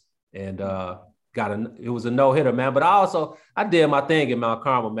 batters and it was a no-hitter, man. But I did my thing in Mount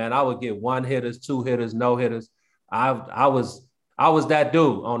Carmel, man. I would get one hitters, two hitters, no hitters. I was that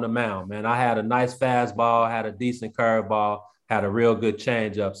dude on the mound, man. I had a nice fastball, had a decent curveball, had a real good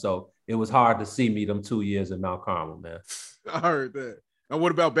changeup. So it was hard to see me them 2 years in Mount Carmel, man. I heard that. Now,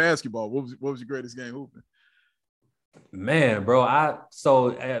 what about basketball? What was your greatest game hooping? Man, bro.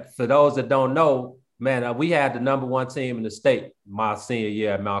 For those that don't know, man, we had the number one team in the state my senior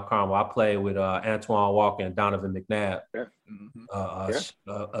year at Mount Carmel. I played with Antoine Walker and Donovan McNabb.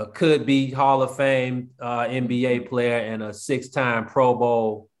 A could-be Hall of Fame NBA player and a 6-time Pro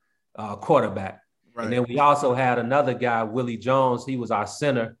Bowl quarterback. Right. And then we also had another guy, Willie Jones. He was our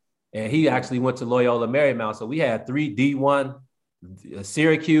center, and he actually went to Loyola Marymount. So we had 3 D1,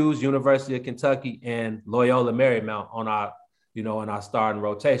 Syracuse, University of Kentucky, and Loyola Marymount on our, in our starting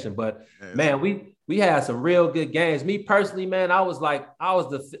rotation. But man, we had some real good games. Me personally, man, I was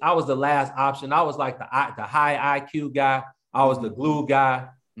the last option. I was like the high IQ guy. I was the glue guy.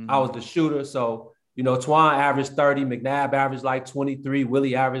 I was the shooter. So, you know, Twan averaged 30, McNabb averaged like 23,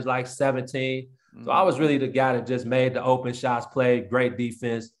 Willie averaged like 17. So I was really the guy that just made the open shots, played great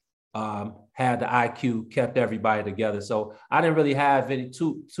defense, had the IQ, kept everybody together. So I didn't really have any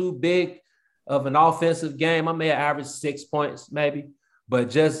too big of an offensive game. I may have averaged 6 points maybe, but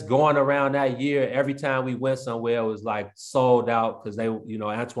just going around that year, every time we went somewhere, it was like sold out because they, you know,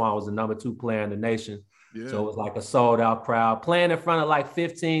 Antoine was the number 2 player in the nation. Yeah. So it was like a sold out crowd playing in front of like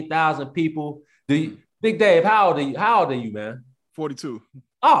 15,000 people. Big Dave, how old are you, man? 42.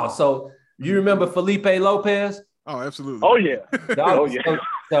 Oh, so you remember Felipe Lopez? Oh, absolutely. Oh yeah.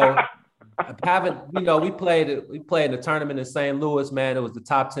 So we played in the tournament in St. Louis, man. It was the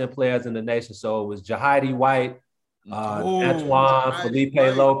top 10 players in the nation. So it was Jahidi White, Antoine, Felipe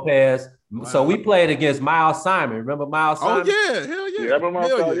Lopez. Wow. So we played against Miles Simon. Remember Miles Simon? Oh yeah, hell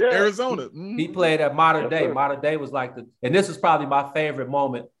yeah. Arizona. He played at Mater Dei. Mater Dei was like and this was probably my favorite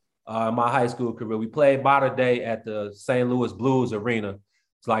moment in my high school career. We played Mater Dei at the St. Louis Blues Arena.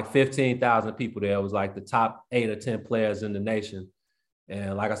 It's like 15,000 people there. It was like the top 8 or 10 players in the nation.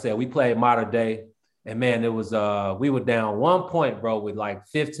 And like I said, we played Mater Dei, and man, it was we were down 1 point, bro, with like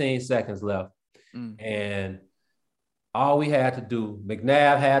 15 seconds left. And all we had to do,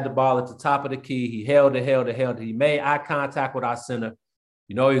 McNabb had the ball at the top of the key. He held it. He made eye contact with our center.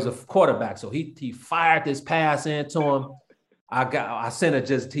 You know, he was a quarterback, so he fired this pass into him. Our center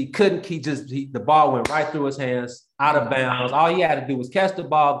the ball went right through his hands, out of bounds. All he had to do was catch the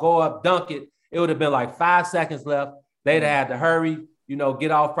ball, go up, dunk it. It would have been like 5 seconds left. They'd had to hurry, you know,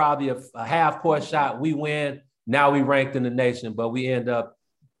 get off probably a half-court shot. We win. Now we ranked in the nation, but we end up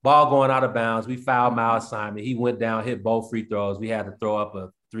ball going out of bounds. We fouled Miles Simon. He went down, hit both free throws. We had to throw up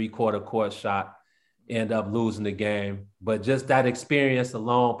a 3/4 court shot, end up losing the game. But just that experience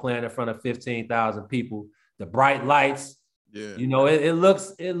alone, playing in front of 15,000 people, the bright lights, you know, it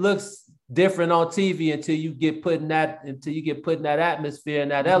looks different on TV until you get put in that atmosphere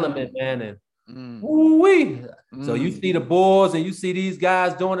and that element, man. And woo-wee. So you see the Bulls and you see these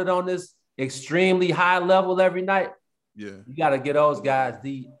guys doing it on this extremely high level every night. Yeah, you got to give those guys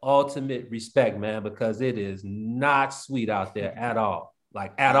the ultimate respect, man, because it is not sweet out there at all,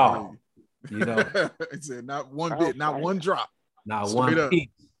 like at all. You know, it said not one bit, not one drop, not straight one piece.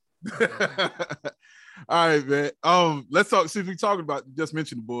 All right, man. Let's talk. Since we talking about, just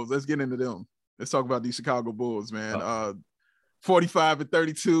mentioned the Bulls, let's get into them. Let's talk about these Chicago Bulls, man.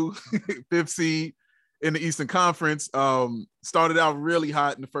 45-32, 5th seed in the Eastern Conference. Started out really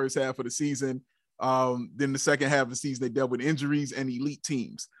hot in the first half of the season. Then the second half of the season, they dealt with injuries and elite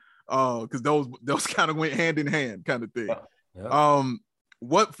teams, because those kind of went hand in hand, kind of thing. Yeah.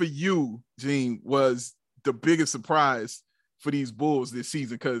 What for you, Gene, was the biggest surprise for these Bulls this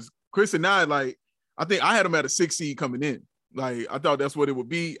season? Because Chris and I think I had them at a 6 seed coming in. Like, I thought that's what it would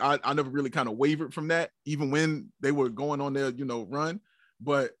be. I never really kind of wavered from that, even when they were going on their, you know, run.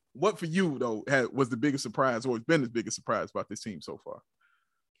 But what for you, though, was the biggest surprise, or has been the biggest surprise about this team so far?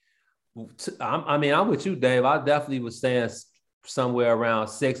 I'm with you, Dave. I definitely was saying somewhere around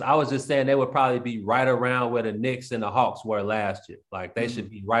 6. I was just saying they would probably be right around where the Knicks and the Hawks were last year. Like, they should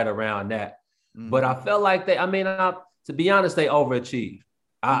be right around that. But I felt like to be honest, they overachieved.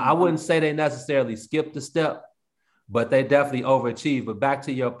 I wouldn't say they necessarily skipped a step, but they definitely overachieved. But back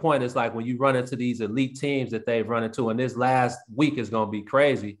to your point, it's like when you run into these elite teams that they've run into, and this last week is going to be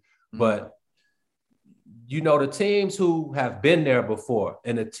crazy. But, you know, the teams who have been there before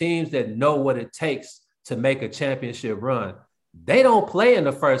and the teams that know what it takes to make a championship run, they don't play in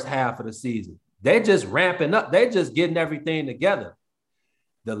the first half of the season. They're just ramping up. They're just getting everything together.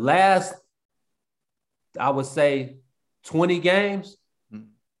 The last, I would say, 20 games,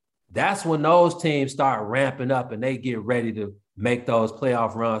 that's when those teams start ramping up and they get ready to make those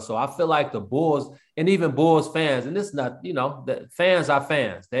playoff runs. So I feel like the Bulls, and even Bulls fans, and this is not, you know, the fans are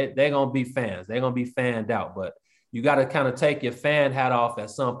fans. They're going to be fans. They're going to be fanned out. But you got to kind of take your fan hat off at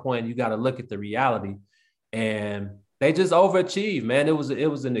some point. You got to look at the reality. And they just overachieved, man. It was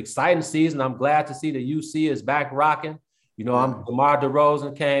an exciting season. I'm glad to see the UC is back rocking. You know, DeMar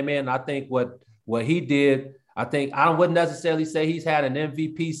DeRozan came in. I think what he did, I wouldn't necessarily say he's had an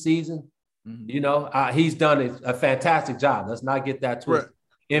MVP season. You know, he's done a fantastic job. Let's not get that twisted.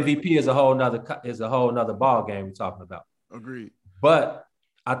 Right. MVP is a whole nother ball game we're talking about. Agreed. But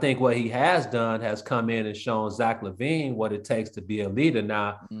I think what he has done has come in and shown Zach LaVine what it takes to be a leader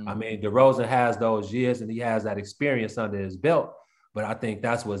now. I mean, DeRozan has those years and he has that experience under his belt, but I think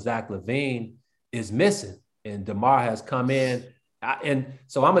that's what Zach LaVine is missing. And DeMar has come in And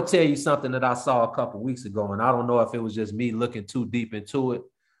so I'm going to tell you something that I saw a couple of weeks ago, and I don't know if it was just me looking too deep into it,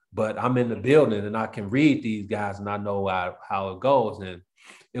 but I'm in the building and I can read these guys and I know how it goes. And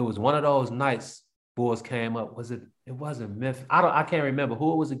it was one of those nights Bulls came up. It wasn't Memphis. I can't remember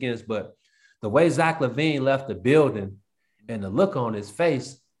who it was against, but the way Zach LaVine left the building and the look on his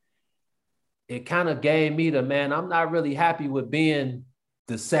face, it kind of gave me I'm not really happy with being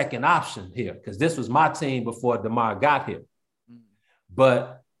the second option here, because this was my team before DeMar got here.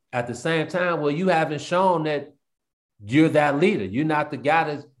 But at the same time, well, you haven't shown that you're that leader. You're not the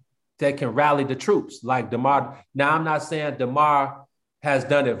guy that can rally the troops like DeMar. Now, I'm not saying DeMar has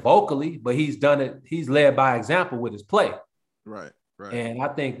done it vocally, but he's done it. He's led by example with his play. Right. And I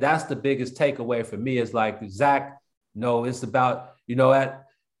think that's the biggest takeaway for me is like Zach, it's about,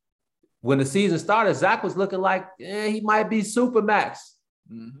 when the season started, Zach was looking like he might be Supermax,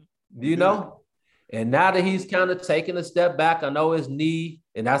 And now that he's kind of taking a step back, I know his knee,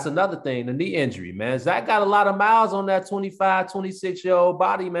 and that's another thing, the knee injury, man. Zach got a lot of miles on that 25, 26-year-old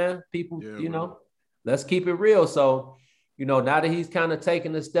body, man. People, let's keep it real. So, now that he's kind of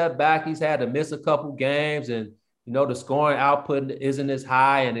taking a step back, he's had to miss a couple games, and, the scoring output isn't as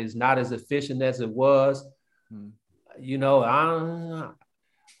high and is not as efficient as it was.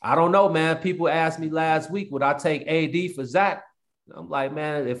 I don't know, man. People asked me last week, would I take AD for Zach? I'm like,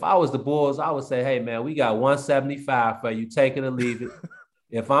 man, if I was the Bulls, I would say, hey, man, we got 175 for you. Take it or leave it.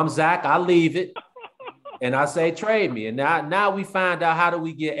 If I'm Zach, I leave it. And I say, trade me. And now we find out, how do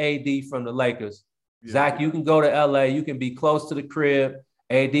we get AD from the Lakers? Yeah. Zach, you can go to LA. You can be close to the crib.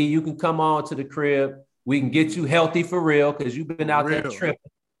 AD, you can come on to the crib. We can get you healthy for real, because you've been out there tripping.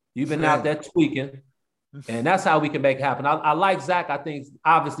 You've been out there tweaking. And that's how we can make it happen. I like Zach. I think,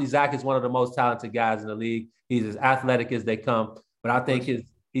 obviously, Zach is one of the most talented guys in the league. He's as athletic as they come. But I think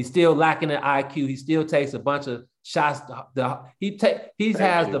he's still lacking in IQ. He still takes a bunch of shots. He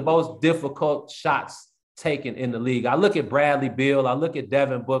has the most difficult shots taken in the league. I look at Bradley Beal. I look at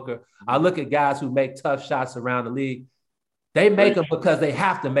Devin Booker. I look at guys who make tough shots around the league. They make them because they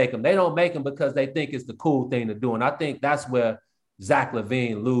have to make them. They don't make them because they think it's the cool thing to do. And I think that's where Zach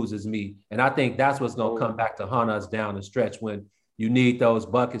LaVine loses me. And I think that's what's going to come back to hunt us down the stretch when you need those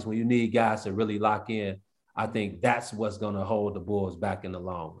buckets, when you need guys to really lock in. I think that's what's going to hold the Bulls back in the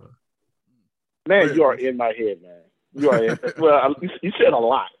long run. Man, you are in my head, man. You are in. Well, you said a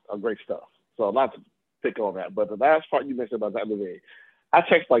lot of great stuff. So a lot to pick on that. But the last part you mentioned about Zach LaVine, I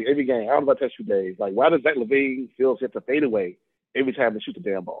text like every game. I don't know about text 2 days. Like, why does Zach LaVine feel he has to fade away every time they shoot the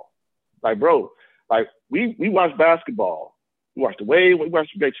damn ball? Like, bro, like we watch basketball. We watched we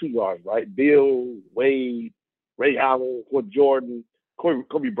watched the great two guards, right? Bill, Wade, Ray Allen, Jordan,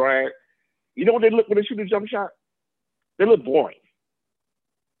 Kobe Bryant. You know what they look when they shoot a jump shot? They look boring.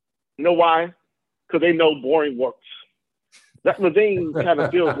 You know why? Because they know boring works. Zach LaVine kind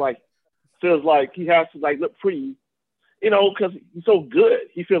of feels like he has to like look pretty, because he's so good.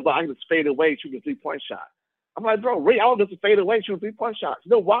 He feels like I can just fade away shooting a 3-point shot. I'm like, bro, Ray Allen doesn't fade away shooting 3-point shots.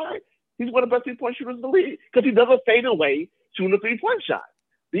 You know why? He's one of the best 3-point shooters in the league, because he doesn't fade away shooting a 3-point shot.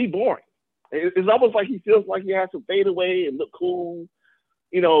 Be boring. It's almost like he feels like he has to fade away and look cool,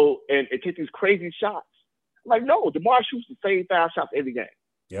 and take these crazy shots. I'm like, no, DeMar shoots the same fast shots every game.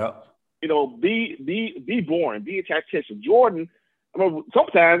 Yeah. Be boring, be a tactician. Jordan, I mean,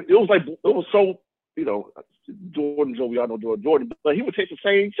 sometimes it was so, Jordan, we all know Jordan, but he would take the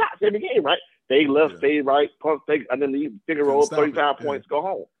same shots every game, right? Fade left, fade right, pump fake, and then the figure roll, 35 points, go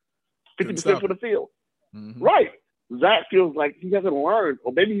home. 50% for the field. Mm-hmm. Right. Zach feels like he hasn't learned,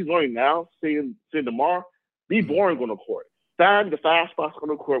 or maybe he's learning now, seeing DeMar, be boring on the court. Find the fast spots on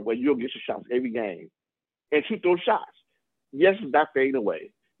the court where you'll get your shots every game and shoot those shots. Yes, it's not fading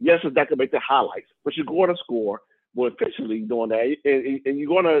away. Yes, it's not going to make the highlights, but you're going to score more efficiently doing that, and you're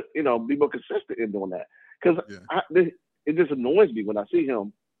going to, be more consistent in doing that. Because it just annoys me when I see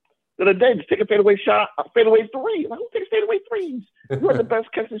him. The other day, just take a fadeaway shot, a fadeaway three. Like, who takes fadeaway threes? You're the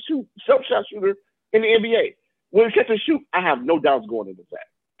best catch and shoot, shot shooter in the NBA. When you catch and shoot, I have no doubts going into that.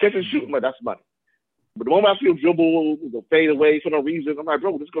 Catch and shoot, that's money. But the moment I feel dribble, fade away for no reason, I'm like,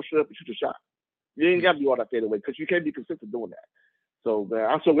 bro, just go shut up and shoot your shot. You ain't got to do all that fade away because you can't be consistent doing that. So, man,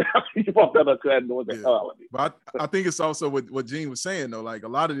 I'm so glad you brought that up because I know the hell out of me. But I think it's also what Gene was saying, though. Like, a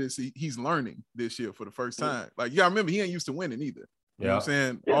lot of this, he's learning this year for the first time. Like, I remember he ain't used to winning either. You know what I'm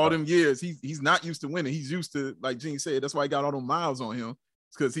saying? Yeah. All them years, he's not used to winning. He's used to, like Gene said, that's why he got all them miles on him.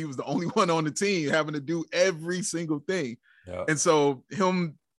 It's because he was the only one on the team having to do every single thing. Yeah. And so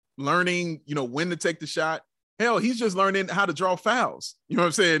him learning, when to take the shot. Hell, he's just learning how to draw fouls. You know what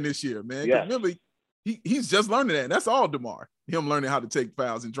I'm saying, this year, man. Yeah. Really, he's just learning that. And that's all DeMar. Him learning how to take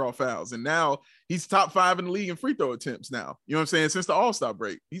fouls and draw fouls. And now he's top 5 in the league in free throw attempts now. You know what I'm saying? Since the All-Star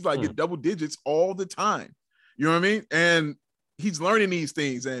break. He's like at double digits all the time. You know what I mean? And he's learning these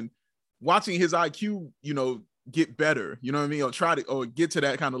things and watching his IQ, you know, get better. You know what I mean? Or get to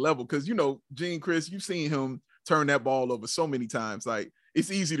that kind of level. Because, you know, Gene, Chris, you've seen him turn that ball over so many times. Like,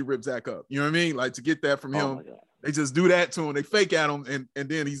 it's easy to rip Zach up. You know what I mean? Like, to get that from him, they just do that to him. They fake at him, and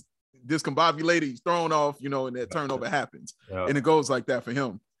then he's discombobulated, he's thrown off, you know, and that turnover happens. Yeah. And it goes like that for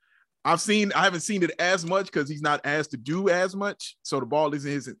him. I haven't seen it as much because he's not asked to do as much. So the ball is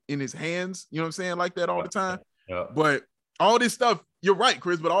in his hands, you know what I'm saying, like that all the time. Yeah. But all this stuff, you're right,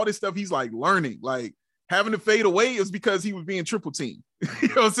 Chris, but all this stuff he's like learning. Like having to fade away is because he was being triple teamed. You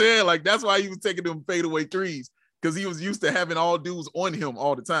know what I'm saying? Like that's why he was taking them fade away threes, because he was used to having all dudes on him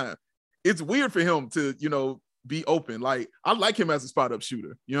all the time. It's weird for him to, you know, be open. Like I like him as a spot up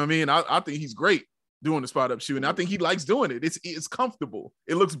shooter. You know what I mean? I think he's great doing the spot up shooting. I think he likes doing it. It's comfortable.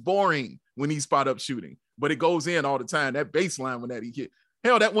 It looks boring when he's spot up shooting, but it goes in all the time. That baseline when that he hit.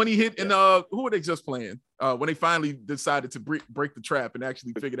 Hell, that one he hit in who were they just playing? When they finally decided to break the trap and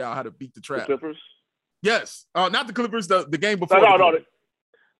actually figured out how to beat the trap. The Clippers? Yes. Not the Clippers, the game before. No.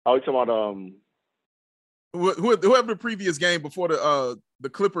 Oh, you're talking about whoever the previous game before the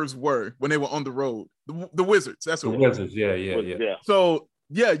Clippers were when they were on the road. The Wizards. That's what the Wizards. Yeah. So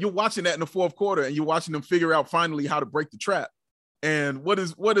yeah, you're watching that in the fourth quarter, and you're watching them figure out finally how to break the trap. And what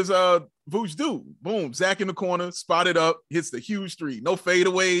does Vooch do? Boom, Zach in the corner, spotted up, hits the huge three. No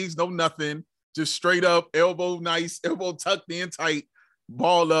fadeaways, no nothing. Just straight up, elbow nice, elbow tucked in tight,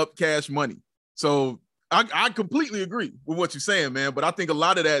 ball up, cash money. So I completely agree with what you're saying, man. But I think a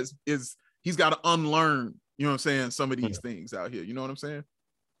lot of that is he's got to unlearn, you know what I'm saying, some of these things out here. You know what I'm saying?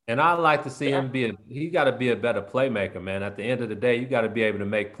 And I like to see him he got to be a better playmaker, man. At the end of the day, you got to be able to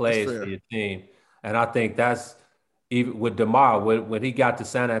make plays for your team. And I think that's, even with DeMar, when he got to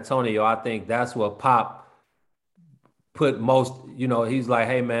San Antonio, I think that's what Pop put most, you know, he's like,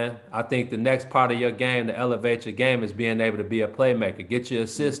 hey, man, I think the next part of your game to elevate your game is being able to be a playmaker. Get your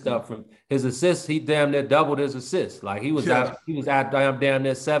assist up from his assists. He damn near doubled his assists. Like he was at damn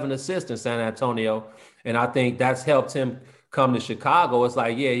near 7 assists in San Antonio. And I think that's helped him come to Chicago. It's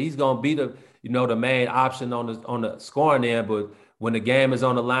like, yeah, he's going to be the main option on the scoring end, but when the game is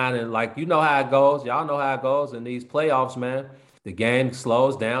on the line and like, you know how it goes, y'all know how it goes in these playoffs, man, the game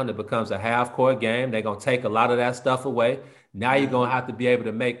slows down. It becomes a half-court game. They're going to take a lot of that stuff away. Now you're going to have to be able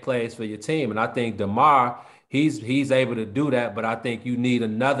to make plays for your team. And I think DeMar, he's able to do that, but I think you need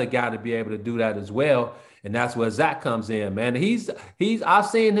another guy to be able to do that as well. And that's where Zach comes in, man. I've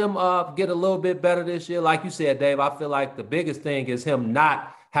seen him get a little bit better this year. Like you said, Dave, I feel like the biggest thing is him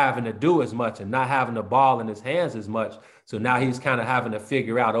not having to do as much and not having the ball in his hands as much. So now he's kind of having to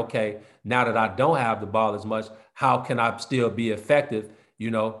figure out, okay, now that I don't have the ball as much, how can I still be effective, you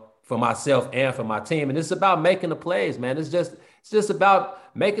know, for myself and for my team? And it's about making the plays, man. It's just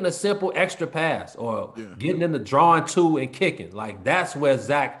about making a simple extra pass or getting in the drawing two and kicking. Like that's where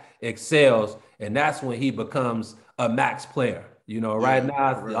Zach excels. And that's when he becomes a max player. You know, right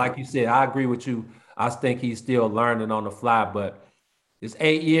now, like you said, I agree with you. I think he's still learning on the fly, but it's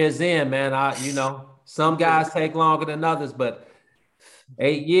 8 years in, man. Some guys take longer than others, but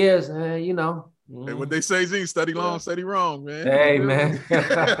 8 years, you know. Hey, what they say, Z, study long, study wrong, man. Hey, man.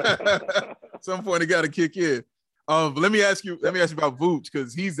 At some point, it got to kick in. But let me ask you about Vooch,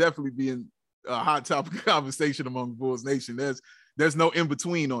 because he's definitely being a hot topic of conversation among Bulls Nation. There's no in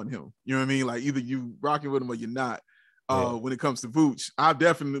between on him. You know what I mean? Like either you rocking with him or you're not. When it comes to Vooch, I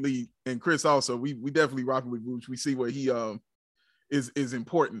definitely, and Chris also, we definitely rocking with Vooch. We see where he is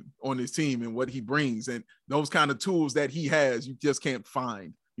important on his team and what he brings, and those kind of tools that he has, you just can't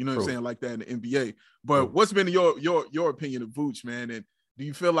find. You know what I'm saying, like that in the NBA. But what's been your opinion of Vooch, man? And do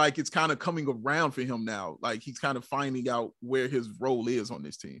you feel like it's kind of coming around for him now? Like he's kind of finding out where his role is on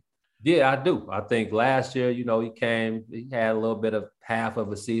this team? Yeah, I do. I think last year, you know, he had a little bit of half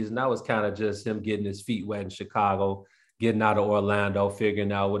of a season. That was kind of just him getting his feet wet in Chicago, getting out of Orlando,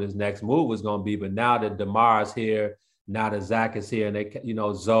 figuring out what his next move was going to be. But now that DeMar's here, now that Zach is here, and they, you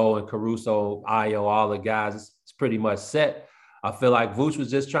know, Zoe and Caruso, Ayo, all the guys, it's pretty much set. I feel like Vooch was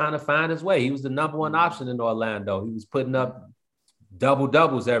just trying to find his way. He was the number one option in Orlando. He was putting up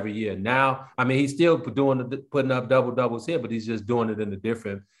double-doubles every year. Now, I mean, he's still putting up double-doubles here, but he's just doing it in a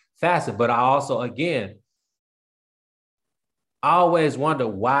different facet. But I also, again, I always wonder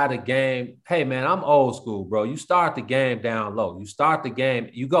why the game, hey, man, I'm old school, bro. You start the game down low. You start the game,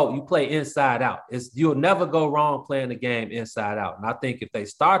 you play inside out. You'll never go wrong playing the game inside out. And I think if they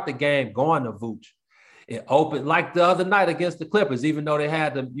start the game going to Vooch, it opened like the other night against the Clippers, even though they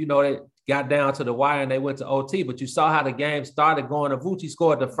had the, you know, got down to the wire and they went to OT. But you saw how the game started going. Vuce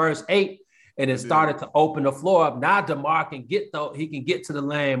scored the first 8, and it started to open the floor up. Now DeMar can get to the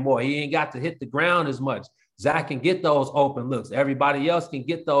lane more. He ain't got to hit the ground as much. Zach can get those open looks. Everybody else can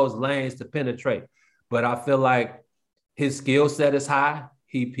get those lanes to penetrate. But I feel like his skill set is high.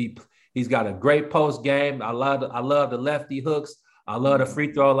 He's got a great post game. I love the lefty hooks. I love the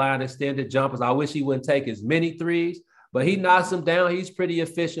free throw line extended jumpers. I wish he wouldn't take as many threes, but he knocks them down. He's pretty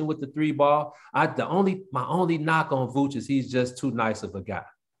efficient with the 3 ball. My only knock on Vooch is he's just too nice of a guy.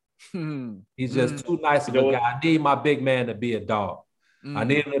 He's just too nice of a guy. I need my big man to be a dog. I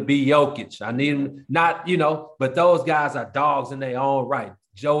need him to be Jokic. I need him not, but those guys are dogs in their own right.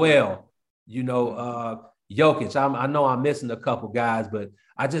 Joel, Jokic. I know I'm missing a couple guys, but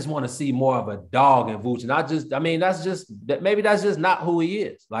I just want to see more of a dog in Vooch. And maybe that's just not who he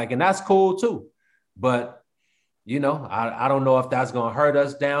is. And that's cool too. But, I don't know if that's going to hurt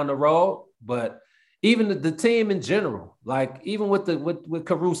us down the road, but even the team in general, even with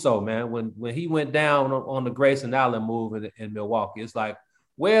Caruso, man, when he went down on the Grayson Allen move in Milwaukee, it's like,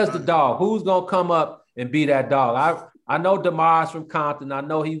 where's the dog? Who's going to come up and be that dog? I know DeMar's from Compton. I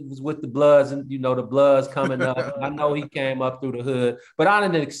know he was with the Bloods and, the Bloods coming up. I know he came up through the hood, but I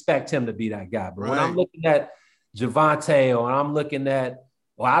didn't expect him to be that guy. But when I'm looking at Javonte or I'm looking at,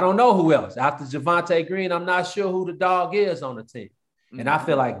 I don't know who else. After Javonte Green, I'm not sure who the dog is on the team. And I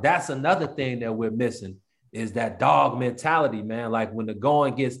feel like that's another thing that we're missing is that dog mentality, man. When the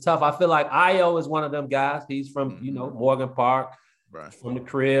going gets tough, I feel like Ayo is one of them guys. He's from, Morgan Park, from the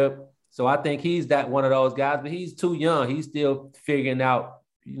crib. So I think he's one of those guys, but he's too young. He's still figuring it out.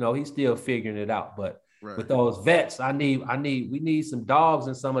 But with those vets, we need some dogs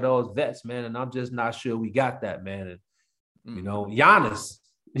in some of those vets, man. And I'm just not sure we got that, man. And, Giannis,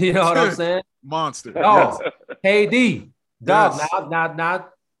 you know what I'm saying? Monster. Oh, KD. Dog, yes.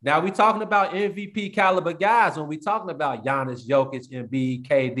 Now we talking about MVP caliber guys when we talking about Giannis, Jokic, Embiid,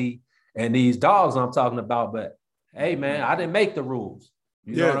 KD, and these dogs I'm talking about. But hey, man, I didn't make the rules.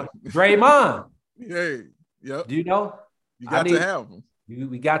 You know Draymond. Yeah, yep. You got to have them.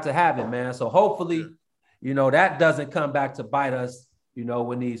 We got to have it, man. So hopefully, that doesn't come back to bite us.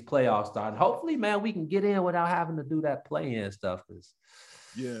 When these playoffs start. Hopefully, man, we can get in without having to do that play-in stuff.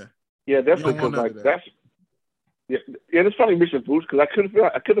 Definitely. Because that's. Yeah, it's funny, Mr. Vooch, because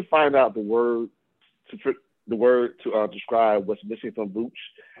I couldn't find out the word to describe what's missing from Vooch.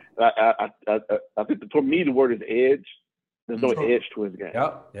 I think for me the word is edge. There's no edge to his game.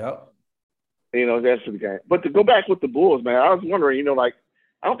 Yep. That's the game. But to go back with the Bulls, man, I was wondering, I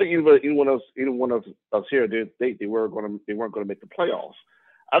don't think either one of us here they weren't going to make the playoffs.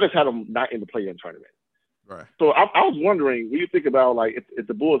 I just had them not in the play-in tournament. Right. So I was wondering, when you think about if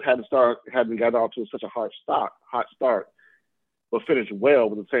the Bulls hadn't got off to such a hot start, but finished well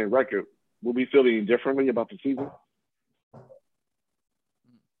with the same record, would we feel any differently about the season?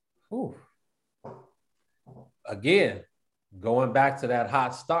 Ooh. Again, going back to that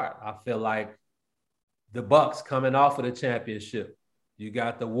hot start, I feel like the Bucks coming off of the championship. You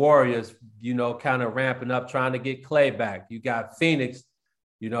got the Warriors, kind of ramping up, trying to get Clay back. You got Phoenix.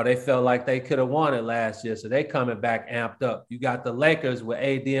 They felt like they could have won it last year, so they coming back amped up. You got the Lakers with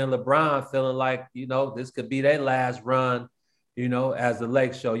AD and LeBron feeling like, this could be their last run, as the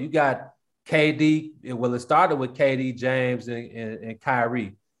Lake Show. You got KD. It started with KD, James, and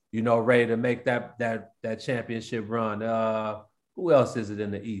Kyrie, ready to make that championship run. Who else is it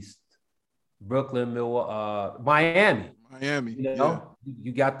in the East? Brooklyn, Milwaukee, Miami.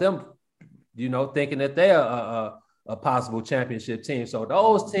 You got them, thinking that they're a possible championship team. So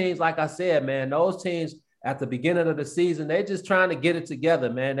those teams, like I said, man, those teams at the beginning of the season, they just trying to get it together,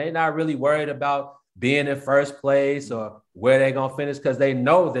 man. They're not really worried about being in first place or where they're going to finish because they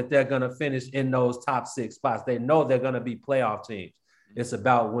know that they're going to finish in those top 6 spots. They know they're going to be playoff teams. It's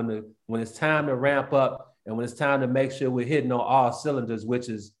about when it's time to ramp up and when it's time to make sure we're hitting on all cylinders, which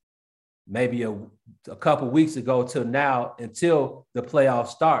is maybe a couple weeks ago till now until the playoffs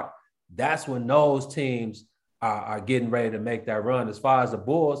start. That's when those teams are getting ready to make that run. As far as the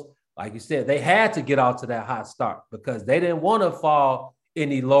Bulls, like you said, they had to get off to that hot start because they didn't want to fall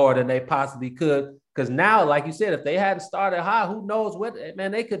any lower than they possibly could. Because now, like you said, if they hadn't started high, who knows what,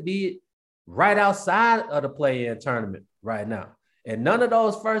 man, they could be right outside of the play-in tournament right now. And none of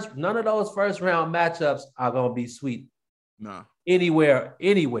those first round matchups are going to be sweet. No. Anywhere.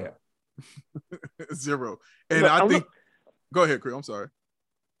 Zero. And I think go ahead, Chris. I'm sorry.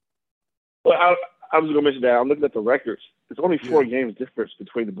 Well, I was going to mention that. I'm looking at the records. There's only 4 games difference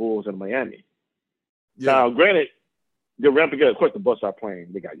between the Bulls and Miami. Yeah. Now, granted, they're ramping up. Of course, the Bucks are playing.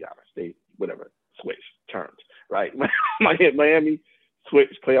 They got Giannis. They, whatever, switch, turns, right? Miami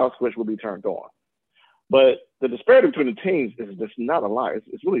playoff switch will be turned on. But the disparity between the teams is just not a lie.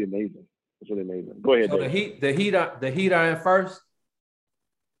 It's really amazing. It's really amazing. Go ahead, So Dave. the Heat are in first.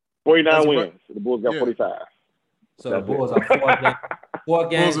 49 wins. The Bulls got 45. So the Bulls are four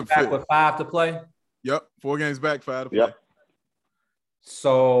games back with 5 to play. Yep, 4 games back, 5 to play. Yep.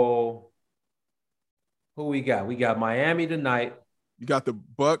 So who we got? We got Miami tonight. You got the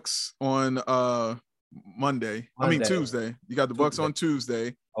Bucks on Tuesday. You got the Bucks on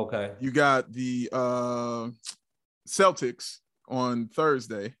Tuesday. Okay. You got the Celtics on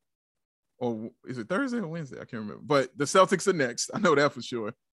Thursday. Or is it Thursday or Wednesday? I can't remember. But the Celtics are next. I know that for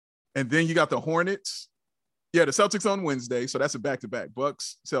sure. And then you got the Hornets. Yeah, the Celtics on Wednesday. So that's a back-to-back.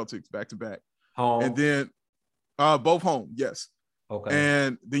 Bucks, Celtics, back-to-back. Home. And then both home, yes. Okay.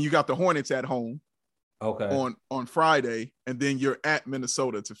 And then you got the Hornets at home. Okay. On Friday. And then you're at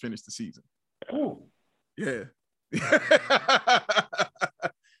Minnesota to finish the season. Ooh. Yeah. It's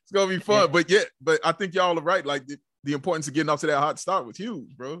going to be fun. Yeah. But I think y'all are right. Like the importance of getting off to that hot start was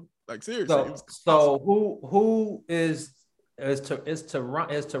huge, bro. Like seriously. So who is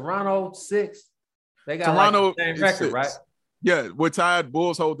Toronto 6? They got Toronto like the same record, 6. right? Yeah, we're tied.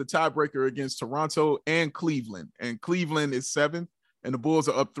 Bulls hold the tiebreaker against Toronto and Cleveland. And Cleveland is 7th, and the Bulls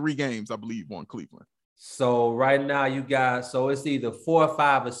are up 3 games, I believe, on Cleveland. So right now you got it's either 4,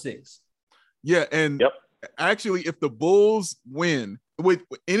 5, or 6. Yeah, and actually, if the Bulls win with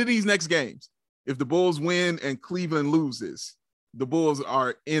any of these next games, if the Bulls win and Cleveland loses, the Bulls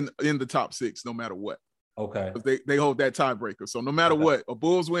are in the top 6 no matter what. Okay. They hold that tiebreaker. So no matter what, a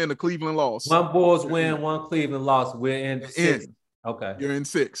Bulls win, a Cleveland loss. One Bulls win, one Cleveland loss. We're in 6th. Okay. You're in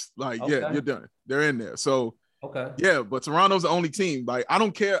 6th. Like, yeah, you're done. They're in there. So yeah, but Toronto's the only team. Like, I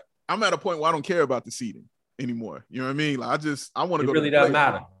don't care. I'm at a point where I don't care about the seeding anymore. You know what I mean? Like, I want to go. It really doesn't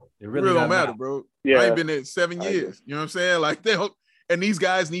matter. It really don't matter, bro. Yeah. I ain't been there 7 years. You know what I'm saying? Like, and these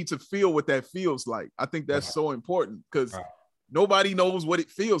guys need to feel what that feels like. I think that's so important because nobody knows what it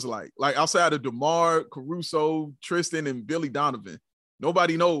feels like. Like outside of DeMar, Caruso, Tristan, and Billy Donovan,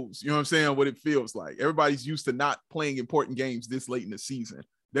 nobody knows, you know what I'm saying, what it feels like. Everybody's used to not playing important games this late in the season.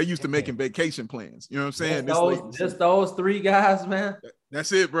 They're used to making vacation plans. You know what I'm saying? Just those 3 guys, man.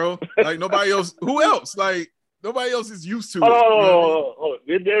 That's it, bro. Like nobody else. Who else? Like nobody else is used to it. Oh,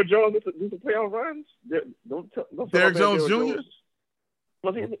 did Derrick Jones do the playoff runs? Derrick Jones Jr.?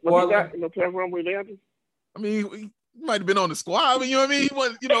 Was he that in the playoff run with Landry? I mean, he might have been on the squad, but you know what I mean? He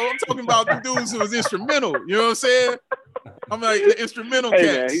was, I'm talking about the dudes who was instrumental. You know what I'm saying? I'm like the instrumental cats.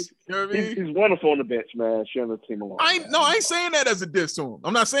 Man, you know what I mean? He's wonderful on the bench, man. Sharing the team along. I ain't saying that as a diss to him.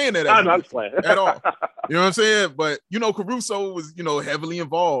 I'm not saying that I'm not playing at all. You know what I'm saying? But Caruso was, heavily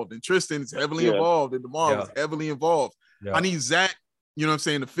involved, and Tristan is heavily involved, and DeMar was heavily involved. Yeah. I need Zach, you know what I'm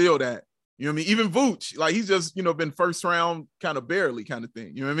saying, to feel that. You know what I mean? Even Vooch, like he's just, been first round kind of barely kind of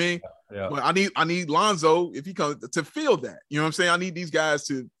thing. You know what I mean? Yeah. But I need Lonzo, if he comes, to feel that. You know what I'm saying? I need these guys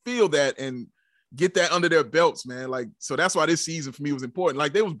to feel that and get that under their belts, man. Like, so that's why this season for me was important.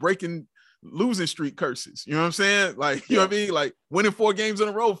 Like they was breaking losing streak curses. You know what I'm saying? Like, you know what I mean? Like winning 4 games in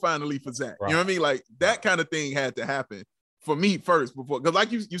a row finally for Zach. Right. You know what I mean? Like that kind of thing had to happen for me first before. Because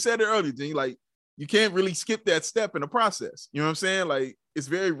like you said it earlier, Gene, like you can't really skip that step in the process. You know what I'm saying? Like it's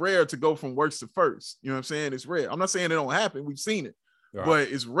very rare to go from worst to first. You know what I'm saying? It's rare. I'm not saying it don't happen. We've seen it. Right. But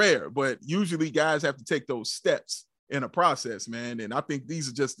it's rare. But usually guys have to take those steps in a process, man. And I think these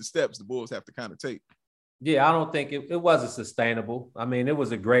are just the steps the Bulls have to kind of take. Yeah, I don't think it wasn't sustainable. I mean, it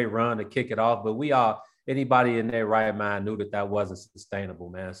was a great run to kick it off, but anybody in their right mind knew that wasn't sustainable,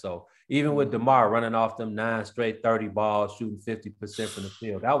 man. So even with DeMar running off them 9 straight 30 balls, shooting 50% from the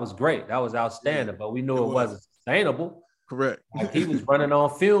field, that was great. That was outstanding, but we knew it wasn't sustainable. Correct. Like he was running on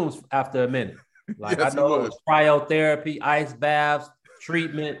fumes after a minute. Like yes, I know it was cryotherapy, ice baths,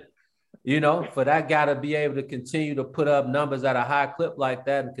 treatment, for that guy to be able to continue to put up numbers at a high clip like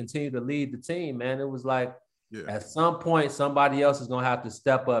that and continue to lead the team, man. It was like at some point, somebody else is going to have to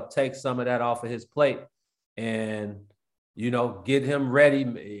step up, take some of that off of his plate and, get him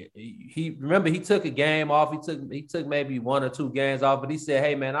ready. He took a game off. He took maybe 1 or 2 games off, but he said,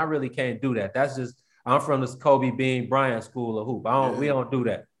 hey, man, I really can't do that. That's just, I'm from this Kobe Bean Bryant school of hoop. We don't do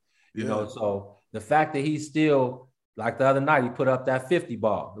that, so the fact that he's still, like the other night, he put up that 50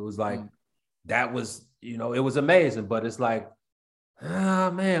 ball. It was like, that was, it was amazing. But it's like,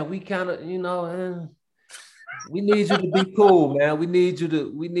 man, we kind of, we need you to be cool, man. We need you to,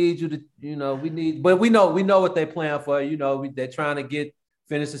 but we know what they're playing for. They're trying to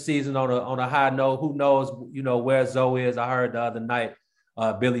finish the season on a high note. Who knows, where Zoe is. I heard the other night,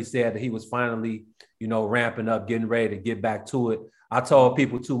 Billy said that he was finally, ramping up, getting ready to get back to it. I told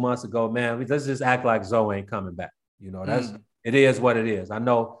people 2 months ago, man, let's just act like Zoe ain't coming back. it is what it is. I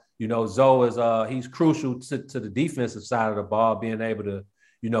know, Zoe is he's crucial to the defensive side of the ball, being able to,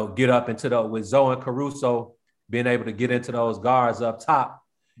 get up into with Zoe and Caruso being able to get into those guards up top.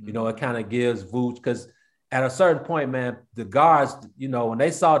 It kind of gives Vooch, because at a certain point, man, the guards, when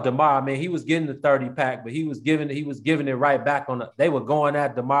they saw DeMar, I mean, he was getting the 30 pack, but he was giving it right back they were going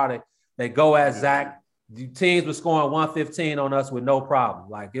at DeMar. They go at Zach. The teams were scoring 115 on us with no problem.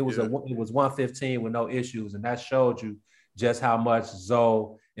 Like it was 115 with no issues. And that showed you just how much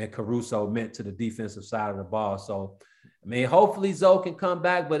Zoe and Caruso meant to the defensive side of the ball. So, I mean, hopefully Zoe can come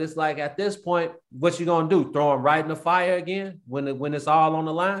back, but it's like at this point, what you going to do? Throw him right in the fire again when it's all on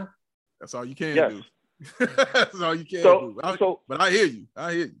the line? That's all you can do. That's all you can do. But I hear you.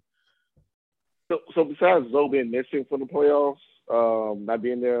 So besides Zoe being missing from the playoffs, not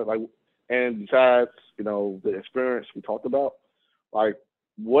being there, and besides, the experience we talked about,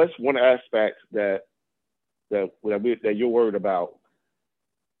 what's one aspect that you're worried about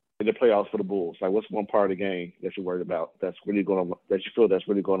in the playoffs for the Bulls? Like, what's one part of the game that you're worried about that you feel that's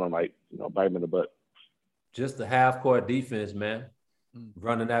really going on, bite them in the butt? Just the half-court defense, man.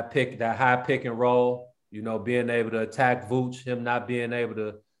 Running that high pick and roll, being able to attack Vooch, him not being able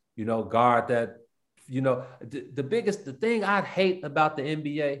to, guard that. The thing I'd hate about the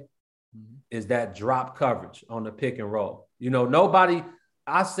NBA is that drop coverage on the pick and roll.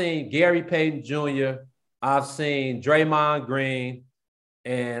 I've seen Gary Payton Jr., I've seen Draymond Green,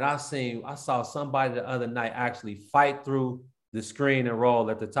 and I saw somebody the other night actually fight through the screen and roll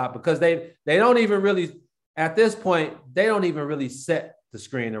at the top, because they don't even really, at this point, they don't even really set the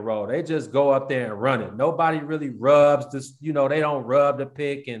screen and roll. They just go up there and run it. Nobody really rubs this, they don't rub the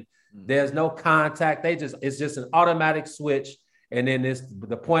pick, and there's no contact. It's just an automatic switch. And then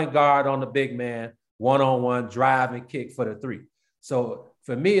the point guard on the big man, one-on-one drive and kick for the three. So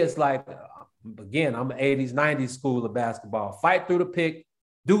for me, it's like, again, I'm an 80s, 90s school of basketball. Fight through the pick.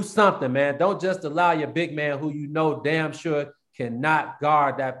 Do something, man. Don't just allow your big man, who damn sure cannot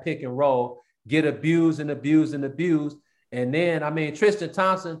guard that pick and roll, get abused and abused and abused. And then, I mean, Tristan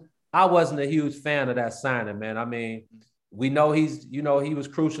Thompson, I wasn't a huge fan of that signing, man. I mean, we know he was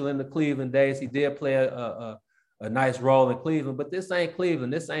crucial in the Cleveland days. He did play a nice role in Cleveland, but this ain't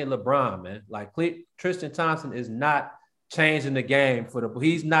Cleveland. This ain't LeBron, man. Like Tristan Thompson is not changing the game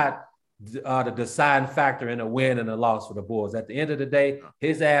he's not the deciding factor in a win and a loss for the Bulls. At the end of the day,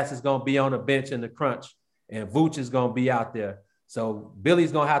 his ass is going to be on the bench in the crunch, and Vooch is going to be out there. So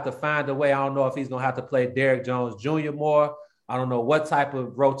Billy's going to have to find a way. I don't know if he's going to have to play Derrick Jones Jr. more. I don't know what type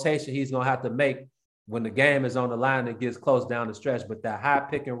of rotation he's going to have to make when the game is on the line and gets close down the stretch. But that high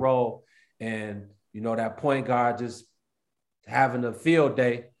pick and roll and, that point guard just having a field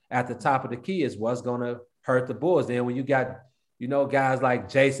day at the top of the key is what's going to hurt the Bulls. Then when you got, guys like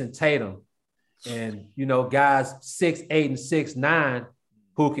Jason Tatum and, guys 6'8" and 6'9"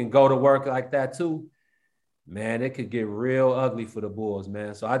 who can go to work like that too, man, it could get real ugly for the Bulls,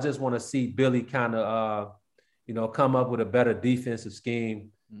 man. So I just want to see Billy kind of, come up with a better defensive scheme.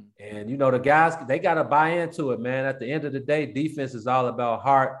 And, the guys, they got to buy into it, man. At the end of the day, defense is all about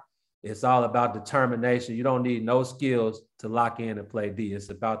heart. It's all about determination. You don't need no skills to lock in and play D.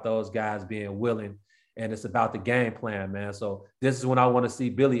 It's about those guys being willing, and it's about the game plan, man. So this is when I want to see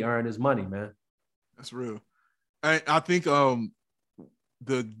Billy earn his money, man. That's real. I think the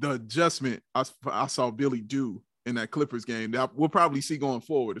adjustment I saw Billy do in that Clippers game that we'll probably see going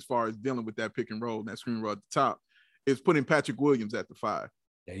forward as far as dealing with that pick and roll and that screen roll at the top is putting Patrick Williams at the 5.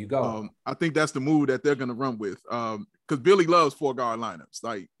 There you go. I think that's the move that they're going to run with because Billy loves 4-guard lineups.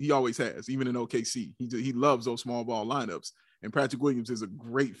 Like he always has, even in OKC. He loves those small ball lineups. And Patrick Williams is a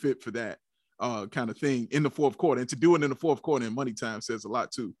great fit for that kind of thing in the fourth quarter. And to do it in the fourth quarter in money time says a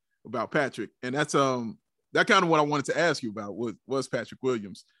lot, too, about Patrick. And that's that kind of what I wanted to ask you about was Patrick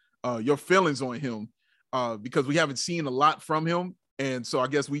Williams. Your feelings on him because we haven't seen a lot from him. And so I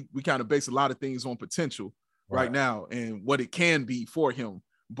guess we kind of base a lot of things on potential right now and what it can be for him.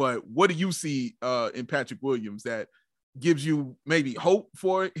 But what do you see in Patrick Williams that gives you maybe hope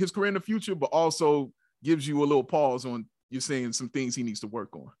for his career in the future, but also gives you a little pause on you're saying some things he needs to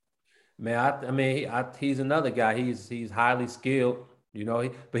work on? Man, he's another guy. He's highly skilled,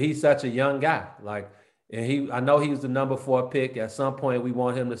 but he's such a young guy. I know he was the number 4 pick. At some point, we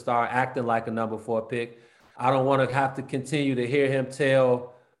want him to start acting like a number 4 pick. I don't want to have to continue to hear him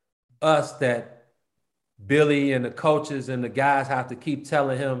tell us that Billy and the coaches and the guys have to keep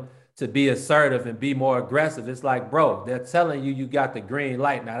telling him to be assertive and be more aggressive. It's like, bro, they're telling you got the green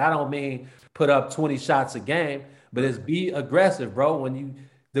light. Now, I don't mean put up 20 shots a game, but it's be aggressive, bro. When he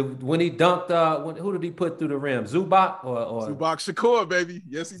dunked, who did he put through the rim? Zubac or Zubac Shakur, baby.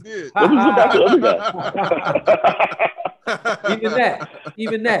 Yes, he did.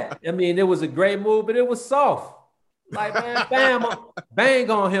 even that. I mean, it was a great move, but it was soft. Like, man, bang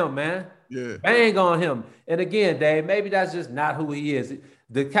on him, man. Yeah. Bang on him. And again, Dave, maybe that's just not who he is.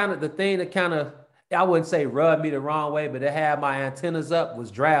 The thing that kind of, I wouldn't say rubbed me the wrong way, but it had my antennas up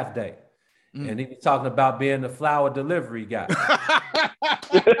was draft day. And he was talking about being the flower delivery guy.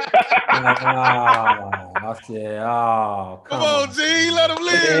 I said, oh, come on, G, let him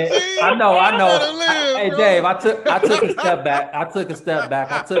live. G. I know. Let him live, Hey, bro. Dave, I took a step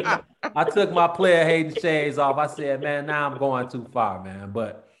back. I took my player hating shades off. I said, man, now I'm going too far, man.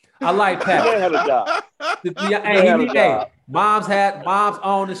 But I like Pat. He had a job. Mom's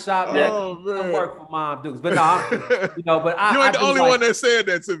owned the shop. Man, man. Work for Mom Dukes, but no, but you ain't the only one that said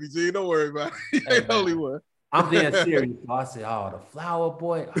that to me, G. Don't worry about it. You ain't the only one. I'm being serious. So I said, oh, the flower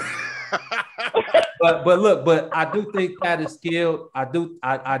boy. but I do think Pat is skilled. I do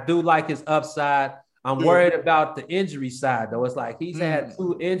like his upside. I'm worried about the injury side, though. It's like he's had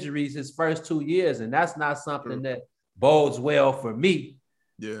 2 injuries his first 2 years, and that's not something that bodes well for me.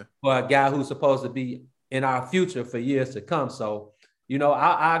 Yeah. For a guy who's supposed to be in our future for years to come. So,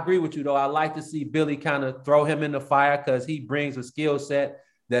 I agree with you, though. I like to see Billy kind of throw him in the fire because he brings a skill set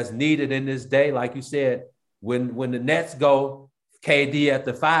that's needed in this day. Like you said, when the Nets go KD at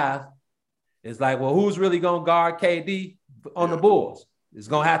the 5, it's like, well, who's really going to guard KD on the Bulls? It's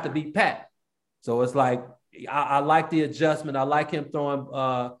going to have to be Pat. So it's like, I like the adjustment. I like him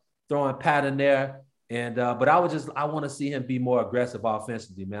throwing Pat in there. And but I want to see him be more aggressive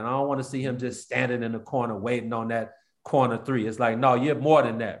offensively, man. I don't want to see him just standing in the corner waiting on that corner 3. It's like, no, you're more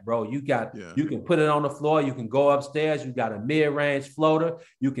than that, bro. You can put it on the floor. You can go upstairs. You got a mid-range floater.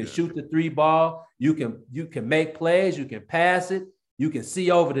 You can shoot the 3 ball. You can make plays. You can pass it. You can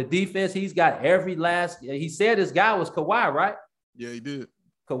see over the defense. He's got every last. He said this guy was Kawhi, right? Yeah, he did.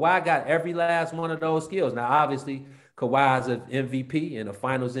 Kawhi got every last one of those skills. Now, obviously, Kawhi's an MVP and a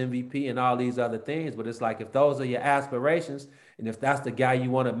finals MVP and all these other things. But it's like, if those are your aspirations and if that's the guy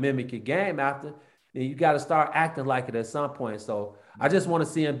you want to mimic your game after, then you got to start acting like it at some point. So I just want to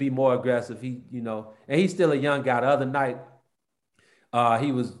see him be more aggressive. And he's still a young guy. The other night,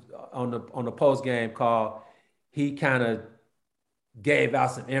 he was on the post game call. He kind of gave out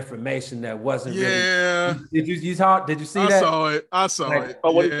some information that wasn't really. Did you see that? I saw it.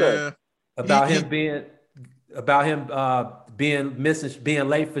 Oh, what he said about him being missing, being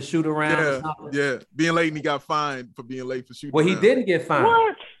late for shoot around. Yeah, being late, and he got fined for being late for shooting. Well, he didn't get fined.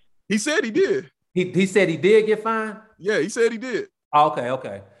 What? He said he did. He said he did get fined. Yeah, he said he did.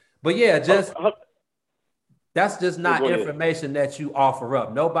 Okay. But yeah, that's just not information that you offer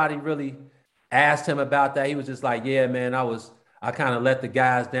up. Nobody really asked him about that. He was just like, yeah, man, I kind of let the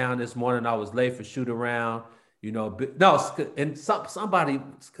guys down this morning. I was late for shoot around, and somebody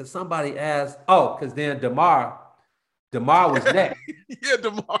asked, because then DeMar was next. Yeah,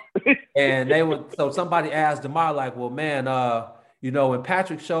 DeMar. And somebody asked DeMar, like, well, man, when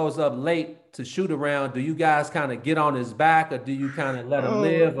Patrick shows up late to shoot around, do you guys kind of get on his back, or do you kind of let him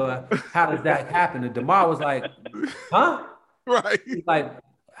live, or how does that happen? And DeMar was like, huh? Right. He's like,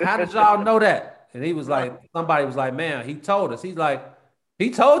 how did y'all know that? And he was like, somebody was like, man, he told us. He's like, he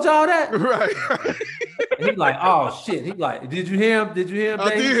told y'all that? Right. And he's like, oh shit. He's like, did you hear him? Dave?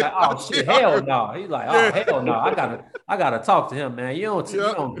 He's like, oh shit, hell no. He's like, oh hell no. I gotta talk to him, man. You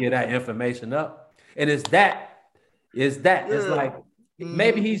don't get that information up. And it's like,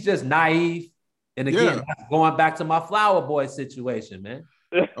 maybe he's just naive. And again, that's going back to my flower boy situation, man.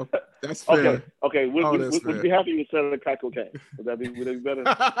 Okay, that's fair. Okay. Would be happy with selling crack cocaine. Would that be better?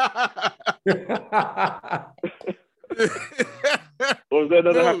 Or is there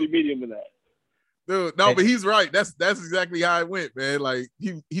another happy medium in that? Dude, no, but he's right. That's exactly how it went, man. Like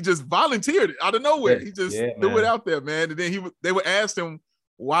he just volunteered it out of nowhere. He just threw it out there, man. And then they would ask him,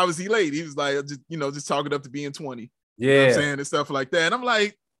 why was he late? He was like, just talking up to being 20. Yeah. You know what I'm saying? And stuff like that. And I'm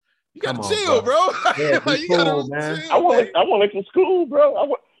like, you gotta chill, bro. Yeah, like, you gotta man. I want like from school, bro.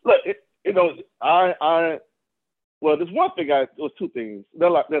 Well, there's one thing. There was 2 things. There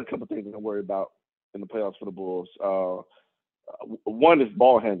are a couple of things I'm worried about in the playoffs for the Bulls. One is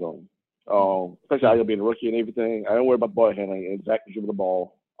ball handling. Especially how you're being a rookie and everything. I don't worry about ball handling and exactly dribbling the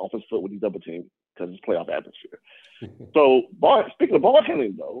ball off his foot with his double team because it's playoff atmosphere. So, speaking of ball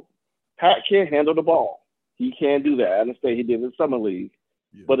handling, though, Pat can't handle the ball. He can't do that. I understand he did in the summer league,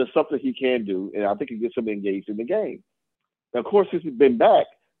 but it's something he can do, and I think it gets him engaged in the game. Now, of course, since he's been back,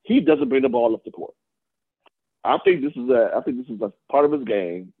 he doesn't bring the ball up the court. I think this is a part of his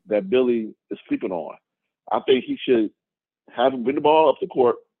game that Billy is sleeping on. I think he should have him bring the ball up the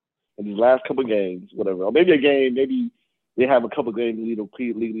court in these last couple of games, whatever. Or maybe a game, maybe they have a couple of games lead on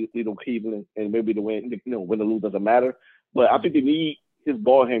Cleveland, and maybe the win or lose doesn't matter. But I think they need his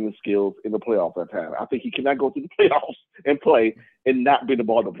ball handling skills in the playoffs at time. I think he cannot go through the playoffs and play and not bring the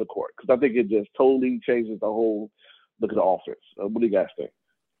ball up the court, because I think it just totally changes the whole look at the offense. What do you guys think?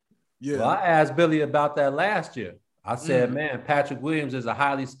 Yeah. Well, I asked Billy about that last year. I said, man, Patrick Williams is a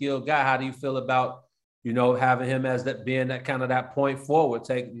highly skilled guy. How do you feel about, having him as that, being that kind of that point forward,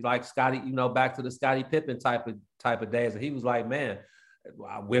 take like Scotty, back to the Scottie Pippen type of days. And he was like, man,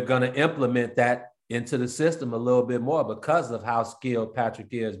 we're going to implement that into the system a little bit more because of how skilled Patrick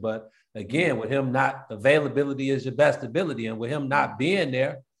is. But again, with him not, availability is your best ability. And with him not being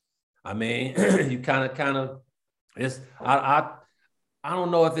there, I mean, you kind of, it's, I don't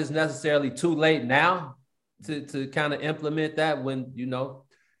know if it's necessarily too late now to kind of implement that when,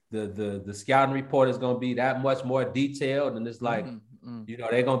 the scouting report is going to be that much more detailed. And it's like,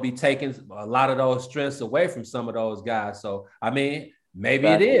 they're going to be taking a lot of those strengths away from some of those guys. So, I mean, maybe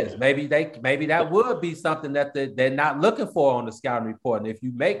it is. Maybe that would be something that they're not looking for on the scouting report. And if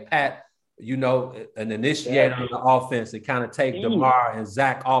you make Pat, an initiator on the offense and kind of take DeMar and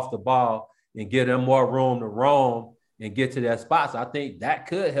Zach off the ball and give them more room to roam and get to their spots, I think that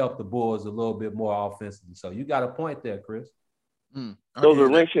could help the Bulls a little bit more offensively. So you got a point there, Chris. Those are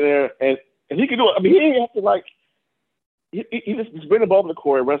wrench in there, and he can do it. I mean, he didn't have to he just bring the ball to the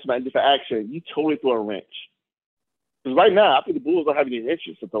court and rest man just for action. You totally throw a wrench. Because right now, I think the Bulls don't have any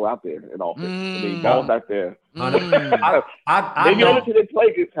wrenches to throw out there in offense. I mean, balls out there. Maybe until they play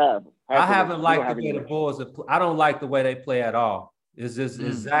against have. I haven't liked the way the Bulls. I don't like the way they play at all. It's just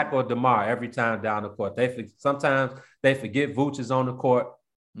it's Zach or DeMar every time down the court. Sometimes they forget Vooch is on the court.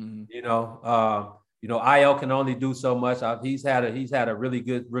 Ayo can only do so much. He's had a really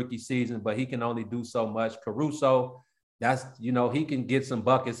good rookie season, but he can only do so much. Caruso, he can get some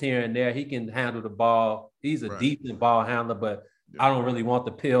buckets here and there. He can handle the ball. He's a decent ball handler, but I don't really want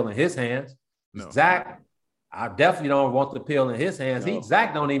the pill in his hands. No. Zach, I definitely don't want the pill in his hands. No.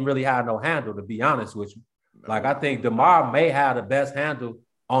 Zach don't even really have no handle, to be honest with you. No. Like, I think DeMar may have the best handle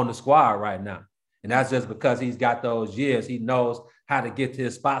on the squad right now. And that's just because he's got those years. He knows how to get to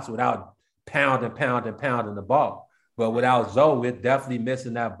his spots without pounding the ball. But without Zoe, we're definitely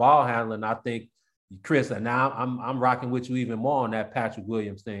missing that ball handling. I think, Chris, and now I'm rocking with you even more on that Patrick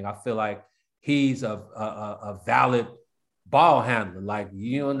Williams thing. I feel like he's a valid ball handler. Like,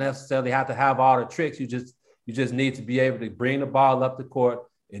 you don't necessarily have to have all the tricks. You just need to be able to bring the ball up the court,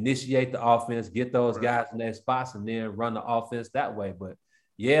 initiate the offense, get those guys in their spots, and then run the offense that way. But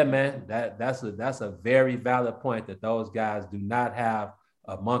yeah, man, that's a very valid point that those guys do not have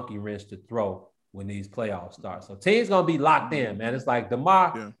a monkey wrench to throw when these playoffs start. So team's gonna be locked in, man. It's like,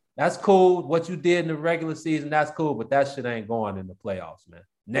 DeMar, that's cool. What you did in the regular season, that's cool, but that shit ain't going in the playoffs, man.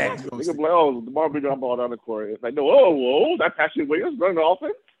 Next. DeMar bring the ball down the court. It's like, no, whoa, that's Patrick Williams running the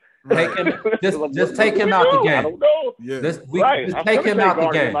offense. Just take him out the game. I don't know. Yeah. Just take him out the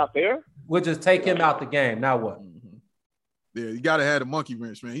game. We'll just take him out the game. Now what? Yeah, you gotta have a monkey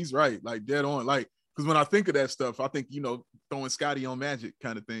wrench, man. He's right, like dead on. Like, because when I think of that stuff, I think throwing Scotty on Magic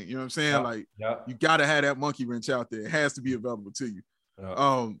kind of thing. You know what I'm saying? You gotta have that monkey wrench out there. It has to be available to you.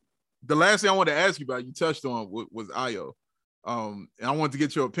 The last thing I wanted to ask you about, you touched on was Ayo. And I wanted to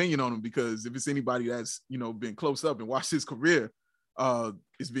get your opinion on him, because if it's anybody that's been close up and watched his career,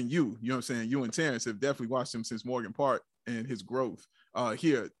 it's been you. You know what I'm saying? You and Terrence have definitely watched him since Morgan Park and his growth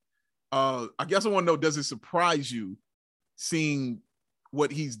here. I guess I want to know, does it surprise you seeing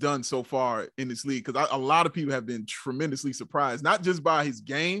what he's done so far in this league? Because a lot of people have been tremendously surprised, not just by his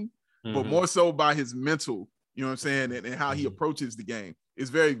game, but more so by his mental, you know what I'm saying, and how he approaches the game. It's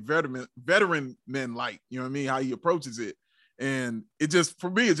very veteran men-like, you know what I mean, how he approaches it. And it just,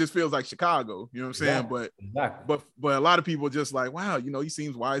 for me, it just feels like Chicago, you know what I'm saying? But a lot of people are just like, wow, he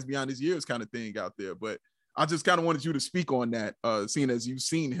seems wise beyond his years kind of thing out there. But I just kind of wanted you to speak on that, seeing as you've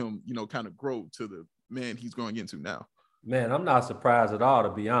seen him, kind of grow to the man he's going into now. Man, I'm not surprised at all, to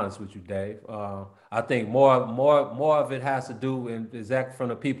be honest with you, Dave. I think more of it has to do, and exactly from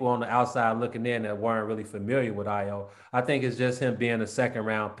the people on the outside looking in that weren't really familiar with Ayo. I think it's just him being a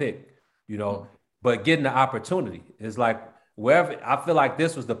second-round pick, but getting the opportunity. It's like, wherever, I feel like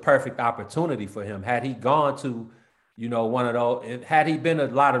this was the perfect opportunity for him. Had he gone to, one of those, had he been a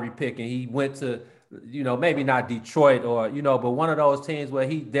lottery pick and he went to, maybe not Detroit or, but one of those teams where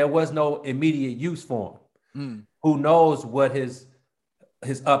there was no immediate use for him. Who knows what his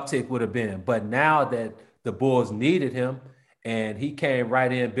uptick would have been. But now that the Bulls needed him and he came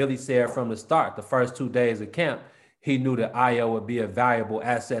right in, Billy said from the start, the first 2 days of camp, he knew that Ayo would be a valuable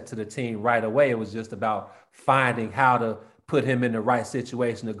asset to the team right away. It was just about finding how to put him in the right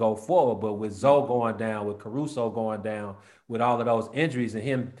situation to go forward. But with Zoe going down, with Caruso going down, with all of those injuries and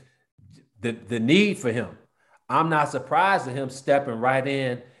him, the need for him, I'm not surprised at him stepping right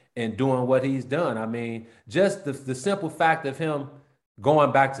in and doing what he's done. I mean, just the simple fact of him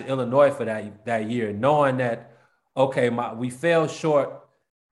going back to Illinois for that year, knowing that, okay, we fell short.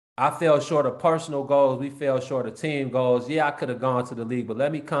 I fell short of personal goals. We fell short of team goals. Yeah, I could have gone to the league, but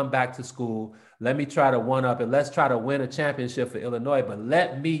let me come back to school. Let me try to one up and let's try to win a championship for Illinois. But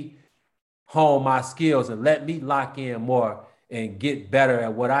let me hone my skills and let me lock in more and get better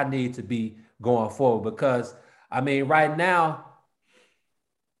at what I need to be going forward. Because, I mean, right now,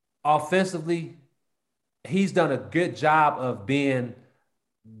 offensively, he's done a good job of being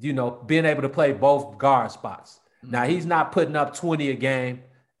able to play both guard spots. Mm-hmm. Now, he's not putting up 20 a game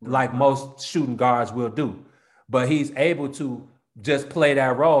like most shooting guards will do, but he's able to just play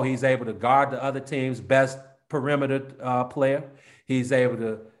that role. He's able to guard the other team's best perimeter player. He's able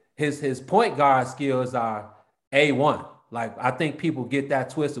to, his point guard skills are A1. Like, I think people get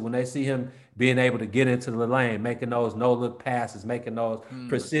that twisted when they see him being able to get into the lane, making those no-look passes, making those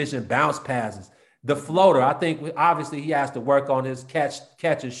precision bounce passes. The floater, I think obviously he has to work on his catch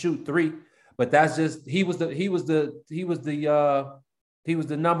and shoot three, but that's just, he was the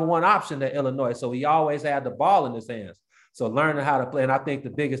number one option at Illinois. So he always had the ball in his hands. So learning how to play, and I think the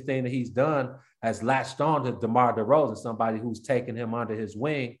biggest thing that he's done has latched on to DeMar DeRozan, somebody who's taken him under his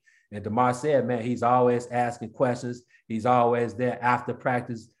wing. And DeMar said, man, he's always asking questions. He's always there after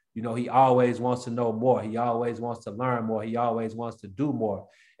practice. You know, he always wants to know more. He always wants to learn more. He always wants to do more.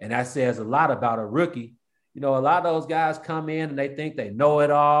 And that says a lot about a rookie. You know, a lot of those guys come in and they think they know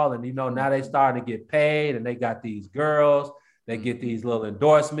it all. And, you know, now they starting to get paid and they got these girls. They get these little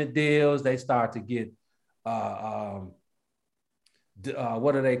endorsement deals. They start to get, what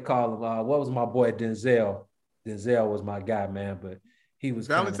do they call them? What was my boy Denzel? Denzel was my guy, man, but he was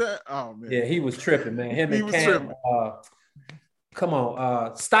Valentine. Oh man, yeah, he was tripping, man. Him and Cam, come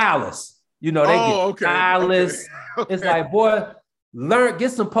on, stylists. You know, they get stylists. Okay. It's like, boy,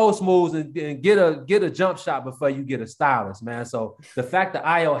 get some post moves and get a jump shot before you get a stylist, man. So the fact that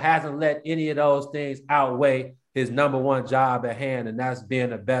Ayo hasn't let any of those things outweigh his number one job at hand, and that's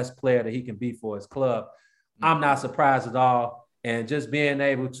being the best player that he can be for his club, I'm not surprised at all. And just being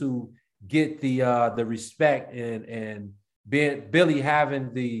able to get the respect and being Billy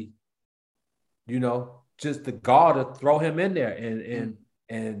having the, you know, just the gall to throw him in there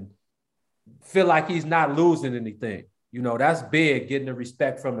and feel like he's not losing anything. You know, that's big, getting the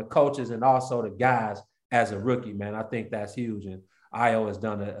respect from the coaches and also the guys as a rookie, man. I think that's huge. And Ayo has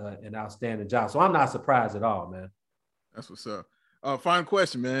done an outstanding job. So I'm not surprised at all, man. That's what's up. Final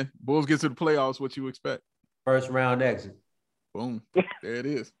question, man. Bulls get to the playoffs. What you expect? First round exit. Boom. There it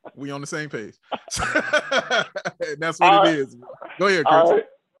is. We on the same page. That's what it is. Go ahead, Chris.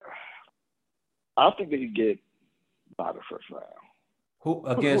 I think they get by the first round. Who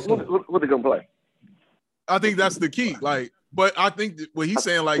against who they gonna play? I think that's the key. Like, but I think what he's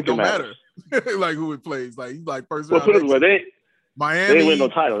saying, like, don't matter. Like who it plays. Like, he's like first round. Miami, they win no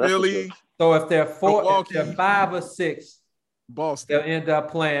title. Philly. So if they're 5 or 6, Boston, they'll end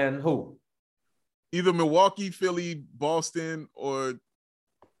up playing who? Either Milwaukee, Philly, Boston, or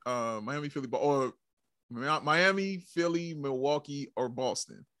Miami, Philly, or Miami, Philly, Milwaukee, or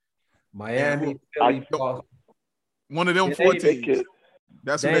Boston. Miami, Philly, Boston. One of them 4 teams.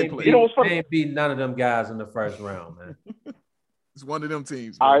 That's who they play. They ain't beat none of them guys in the first round, man. It's one of them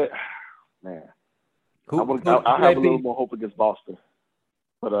teams. Man. I have a little more hope against Boston.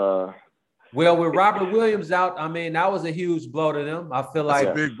 But well, with Robert Williams out, I mean, that was a huge blow to them. I feel like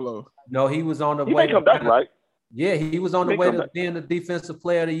a big blow. No, he was on the way to come back, right? Yeah, he was on the way to being the defensive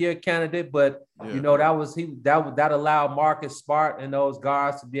player of the year candidate, but you know, that allowed Marcus Smart and those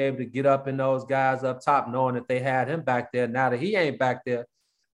guards to be able to get up in those guys up top, knowing that they had him back there. Now that he ain't back there,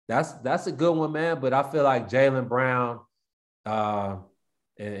 that's a good one, man. But I feel like Jaylen Brown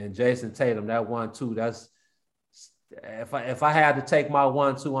and Jason Tatum, that 1-2, that's if I had to take my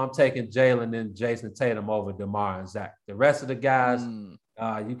 1-2, I'm taking Jaylen and Jason Tatum over DeMar and Zach. The rest of the guys,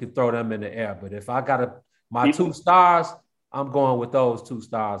 you can throw them in the air. But if I got my 2 stars, I'm going with those 2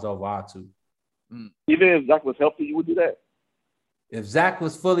 stars over our 2. Even if Zach was healthy, you would do that? If Zach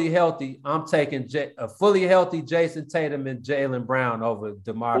was fully healthy, I'm taking a fully healthy Jason Tatum and Jaylen Brown over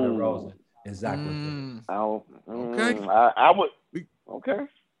DeMar DeRozan and Zach. Okay. I would. Okay.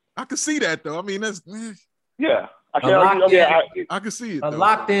 I can see that, though. I mean, that's... Yeah. I can see it. A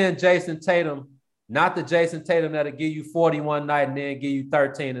locked-in Jason Tatum, not the Jason Tatum that'll give you 40 one night and then give you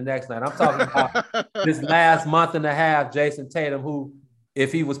 13 the next night. I'm talking about this last month and a half Jason Tatum, who,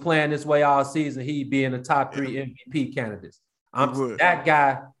 if he was playing this way all season, he'd be in the top 3 MVP candidates. That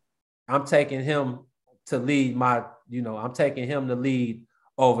guy, I'm taking him to lead I'm taking him to lead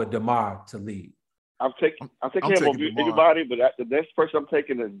over DeMar to lead. I'm taking him over anybody, but the next person I'm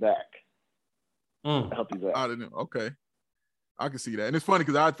taking is Dak. Healthy Dak. Out of them, okay. I can see that, and it's funny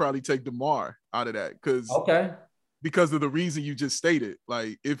because I'd probably take DeMar out of that because of the reason you just stated.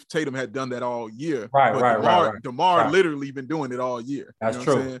 Like if Tatum had done that all year, right. DeMar literally been doing it all year. That's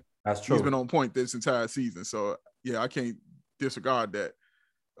true. That's true. He's been on point this entire season, so yeah, I can't disregard that.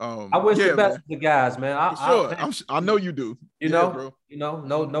 I wish the best to the guys, man. I know you do. You know,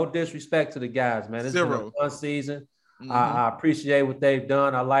 no disrespect to the guys, man. It's been a fun season. Mm-hmm. I appreciate what they've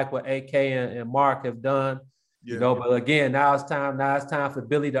done. I like what AK and Mark have done. Yeah. But again, now it's time for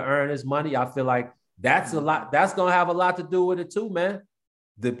Billy to earn his money. I feel like that's a lot. That's gonna have a lot to do with it too, man.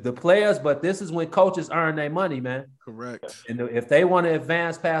 The players, but this is when coaches earn their money, man. Correct. And if they want to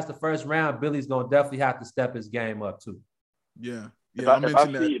advance past the first round, Billy's gonna definitely have to step his game up too. Yeah. If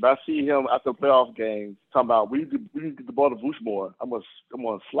I see him at the playoff games talking about we need to get the ball to Vuce more, I'm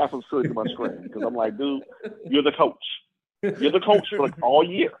gonna slap him silly to my screen because I'm like, dude, you're the coach. You're the coach for like all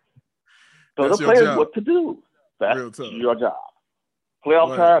year. So the players what to do. That's your job.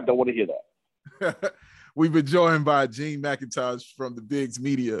 Playoff time, don't want to hear that. We've been joined by Gene McIntosh from the Bigs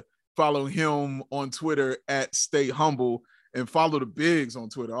Media. Follow him on Twitter at Stay Humble and follow the Bigs on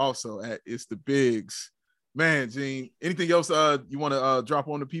Twitter also at It's the Bigs. Man, Gene, anything else you want to drop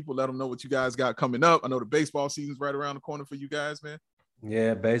on the people? Let them know what you guys got coming up. I know the baseball season's right around the corner for you guys, man.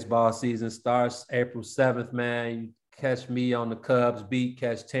 Yeah, baseball season starts April 7th, man. You catch me on the Cubs beat,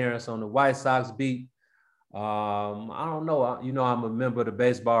 catch Terrence on the White Sox beat. I don't know. I'm a member of the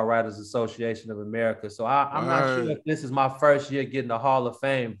Baseball Writers Association of America, so I'm not sure if this is my first year getting the Hall of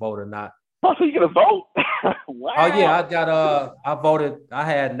Fame vote or not. Oh, so you gonna vote? Wow. Oh yeah, I voted. I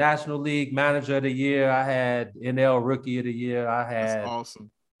had National League Manager of the Year. I had NL Rookie of the Year. I had a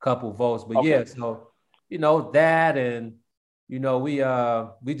couple votes, but so that, and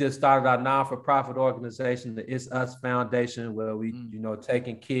we just started our non-for-profit organization, the It's Us Foundation, where we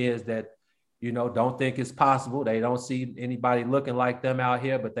taking kids that don't think it's possible. They don't see anybody looking like them out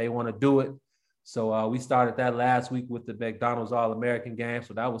here, but they want to do it. So we started that last week with the McDonald's All-American game.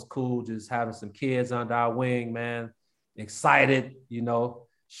 So that was cool, just having some kids under our wing, man. Excited,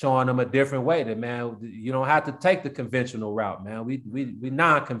 showing them a different way that, man, you don't have to take the conventional route, man. We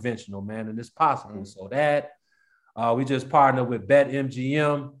non-conventional, man, and it's possible. Mm-hmm. So that we just partnered with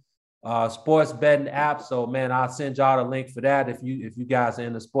BetMGM, sports betting app. So, man, I'll send y'all the link for that if you guys are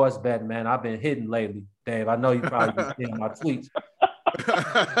into sports betting, man. I've been hitting lately, Dave. I know you probably been seeing my tweets.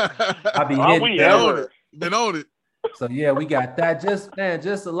 I be hitting. Been on it. So yeah, we got that.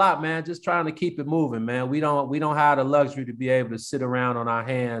 Just a lot, man. Just trying to keep it moving, man. We don't have the luxury to be able to sit around on our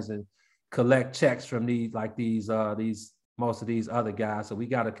hands and collect checks from these most of these other guys. So we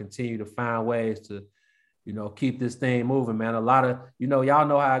got to continue to find ways to keep this thing moving, man. A lot of, y'all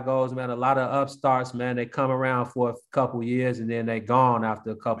know how it goes, man. A lot of upstarts, man, they come around for a couple years and then they gone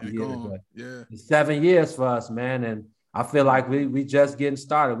after a couple years. But it's 7 years for us, man. And I feel like we just getting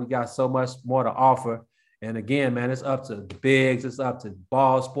started. We got so much more to offer. And again, man, it's up to the Bigs. It's up to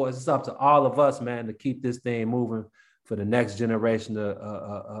Ball Sports. It's up to all of us, man, to keep this thing moving for the next generation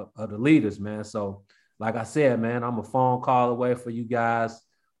of the leaders, man. So like I said, man, I'm a phone call away for you guys.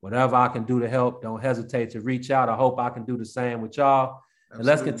 Whatever I can do to help, don't hesitate to reach out. I hope I can do the same with y'all. Absolutely. And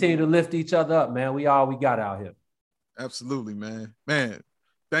let's continue to lift each other up, man. We all we got out here. Absolutely, man. Man,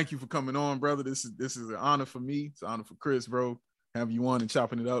 thank you for coming on, brother. This is an honor for me. It's an honor for Chris, bro. Having you on and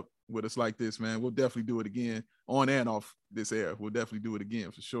chopping it up with us like this, man. We'll definitely do it again on and off this air. We'll definitely do it again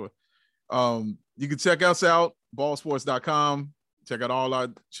for sure. You can check us out, ballsports.com. Check out all our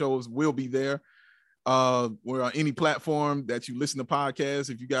shows. We'll be there. We're on any platform that you listen to podcasts.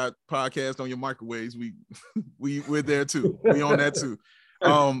 If you got podcasts on your microwaves, we're there too. We on that too.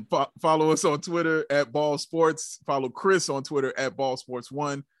 Follow us on Twitter at Ball Sports. Follow Chris on Twitter at Ball Sports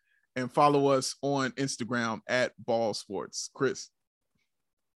 1, and follow us on Instagram at Ball Sports. Chris.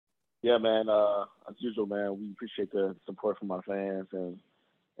 Yeah, man. As usual, man, we appreciate the support from our fans and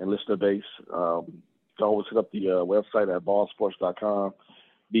listener base. You can always hit up the website at ballsports.com,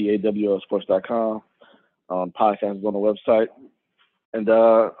 BAWLsports.com. Podcast is on the website. And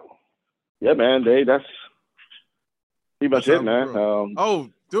yeah, man, Dave, that's pretty much it, man.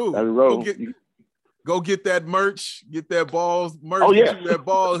 Go get that merch, get that Balls merch, get you that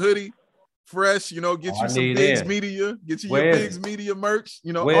Ball hoodie. Fresh, get you some Bigs Media, get you your Bigs Media merch.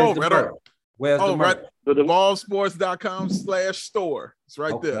 Where's the merch? The ballsports.com/store. It's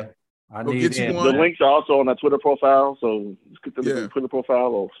right there. Go get you one. The links are also on our Twitter profile, so just get the Twitter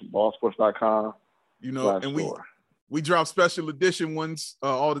profile or ballsports.com. And we drop special edition ones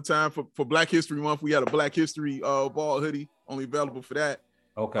all the time for Black History Month. We had a Black History ball hoodie only available for that.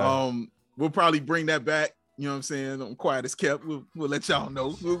 Okay. we'll probably bring that back. You know what I'm saying? On Quiet as Kept. We'll let y'all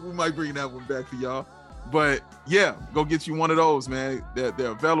know. We might bring that one back for y'all. But yeah, go get you one of those, man. They're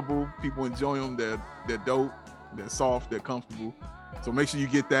available. People enjoy them. They're dope. They're soft. They're comfortable. So make sure you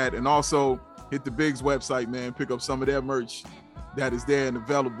get that. And also hit the Bigs website, man. Pick up some of their merch that is there and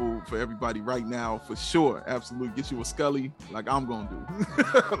available for everybody right now for sure. Absolutely. Get you a Scully like I'm going to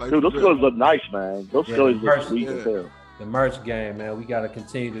do. Like, dude, those clothes look nice, man. Those clothes look sweet as hell. The merch game, man. We got to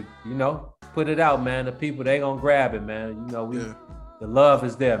continue to, put it out, man. The people, they going to grab it, man. The love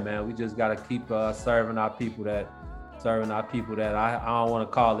is there, man. We just got to keep serving our people that I don't want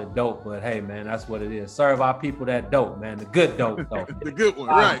to call it dope, but hey, man, that's what it is. Serve our people that dope, man. The good dope, though. The good one,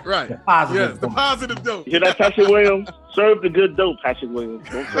 right. The positive, the positive dope. You hear that, Patrick Williams? Serve the good dope, Patrick Williams.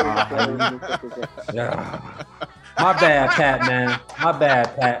 Don't serve yeah. My bad, Pat, man. My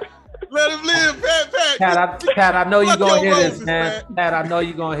bad, Pat. Let him live, Pat. Pat, I know you're going to hear this, man. Pat, I know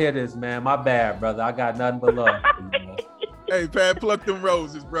you're going to hear this, man. My bad, brother. I got nothing but love for you, man. Hey, Pat, pluck them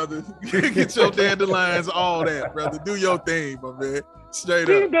roses, brother. Get your dandelions, all that, brother. Do your thing, my man. Straight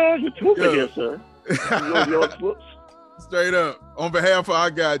up. Straight up. On behalf of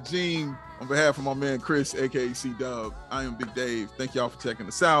our guy, Gene, on behalf of my man, Chris, a.k.a. C-Dub, I am Big Dave. Thank y'all for checking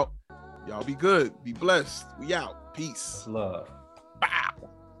us out. Y'all be good. Be blessed. We out. Peace. Love.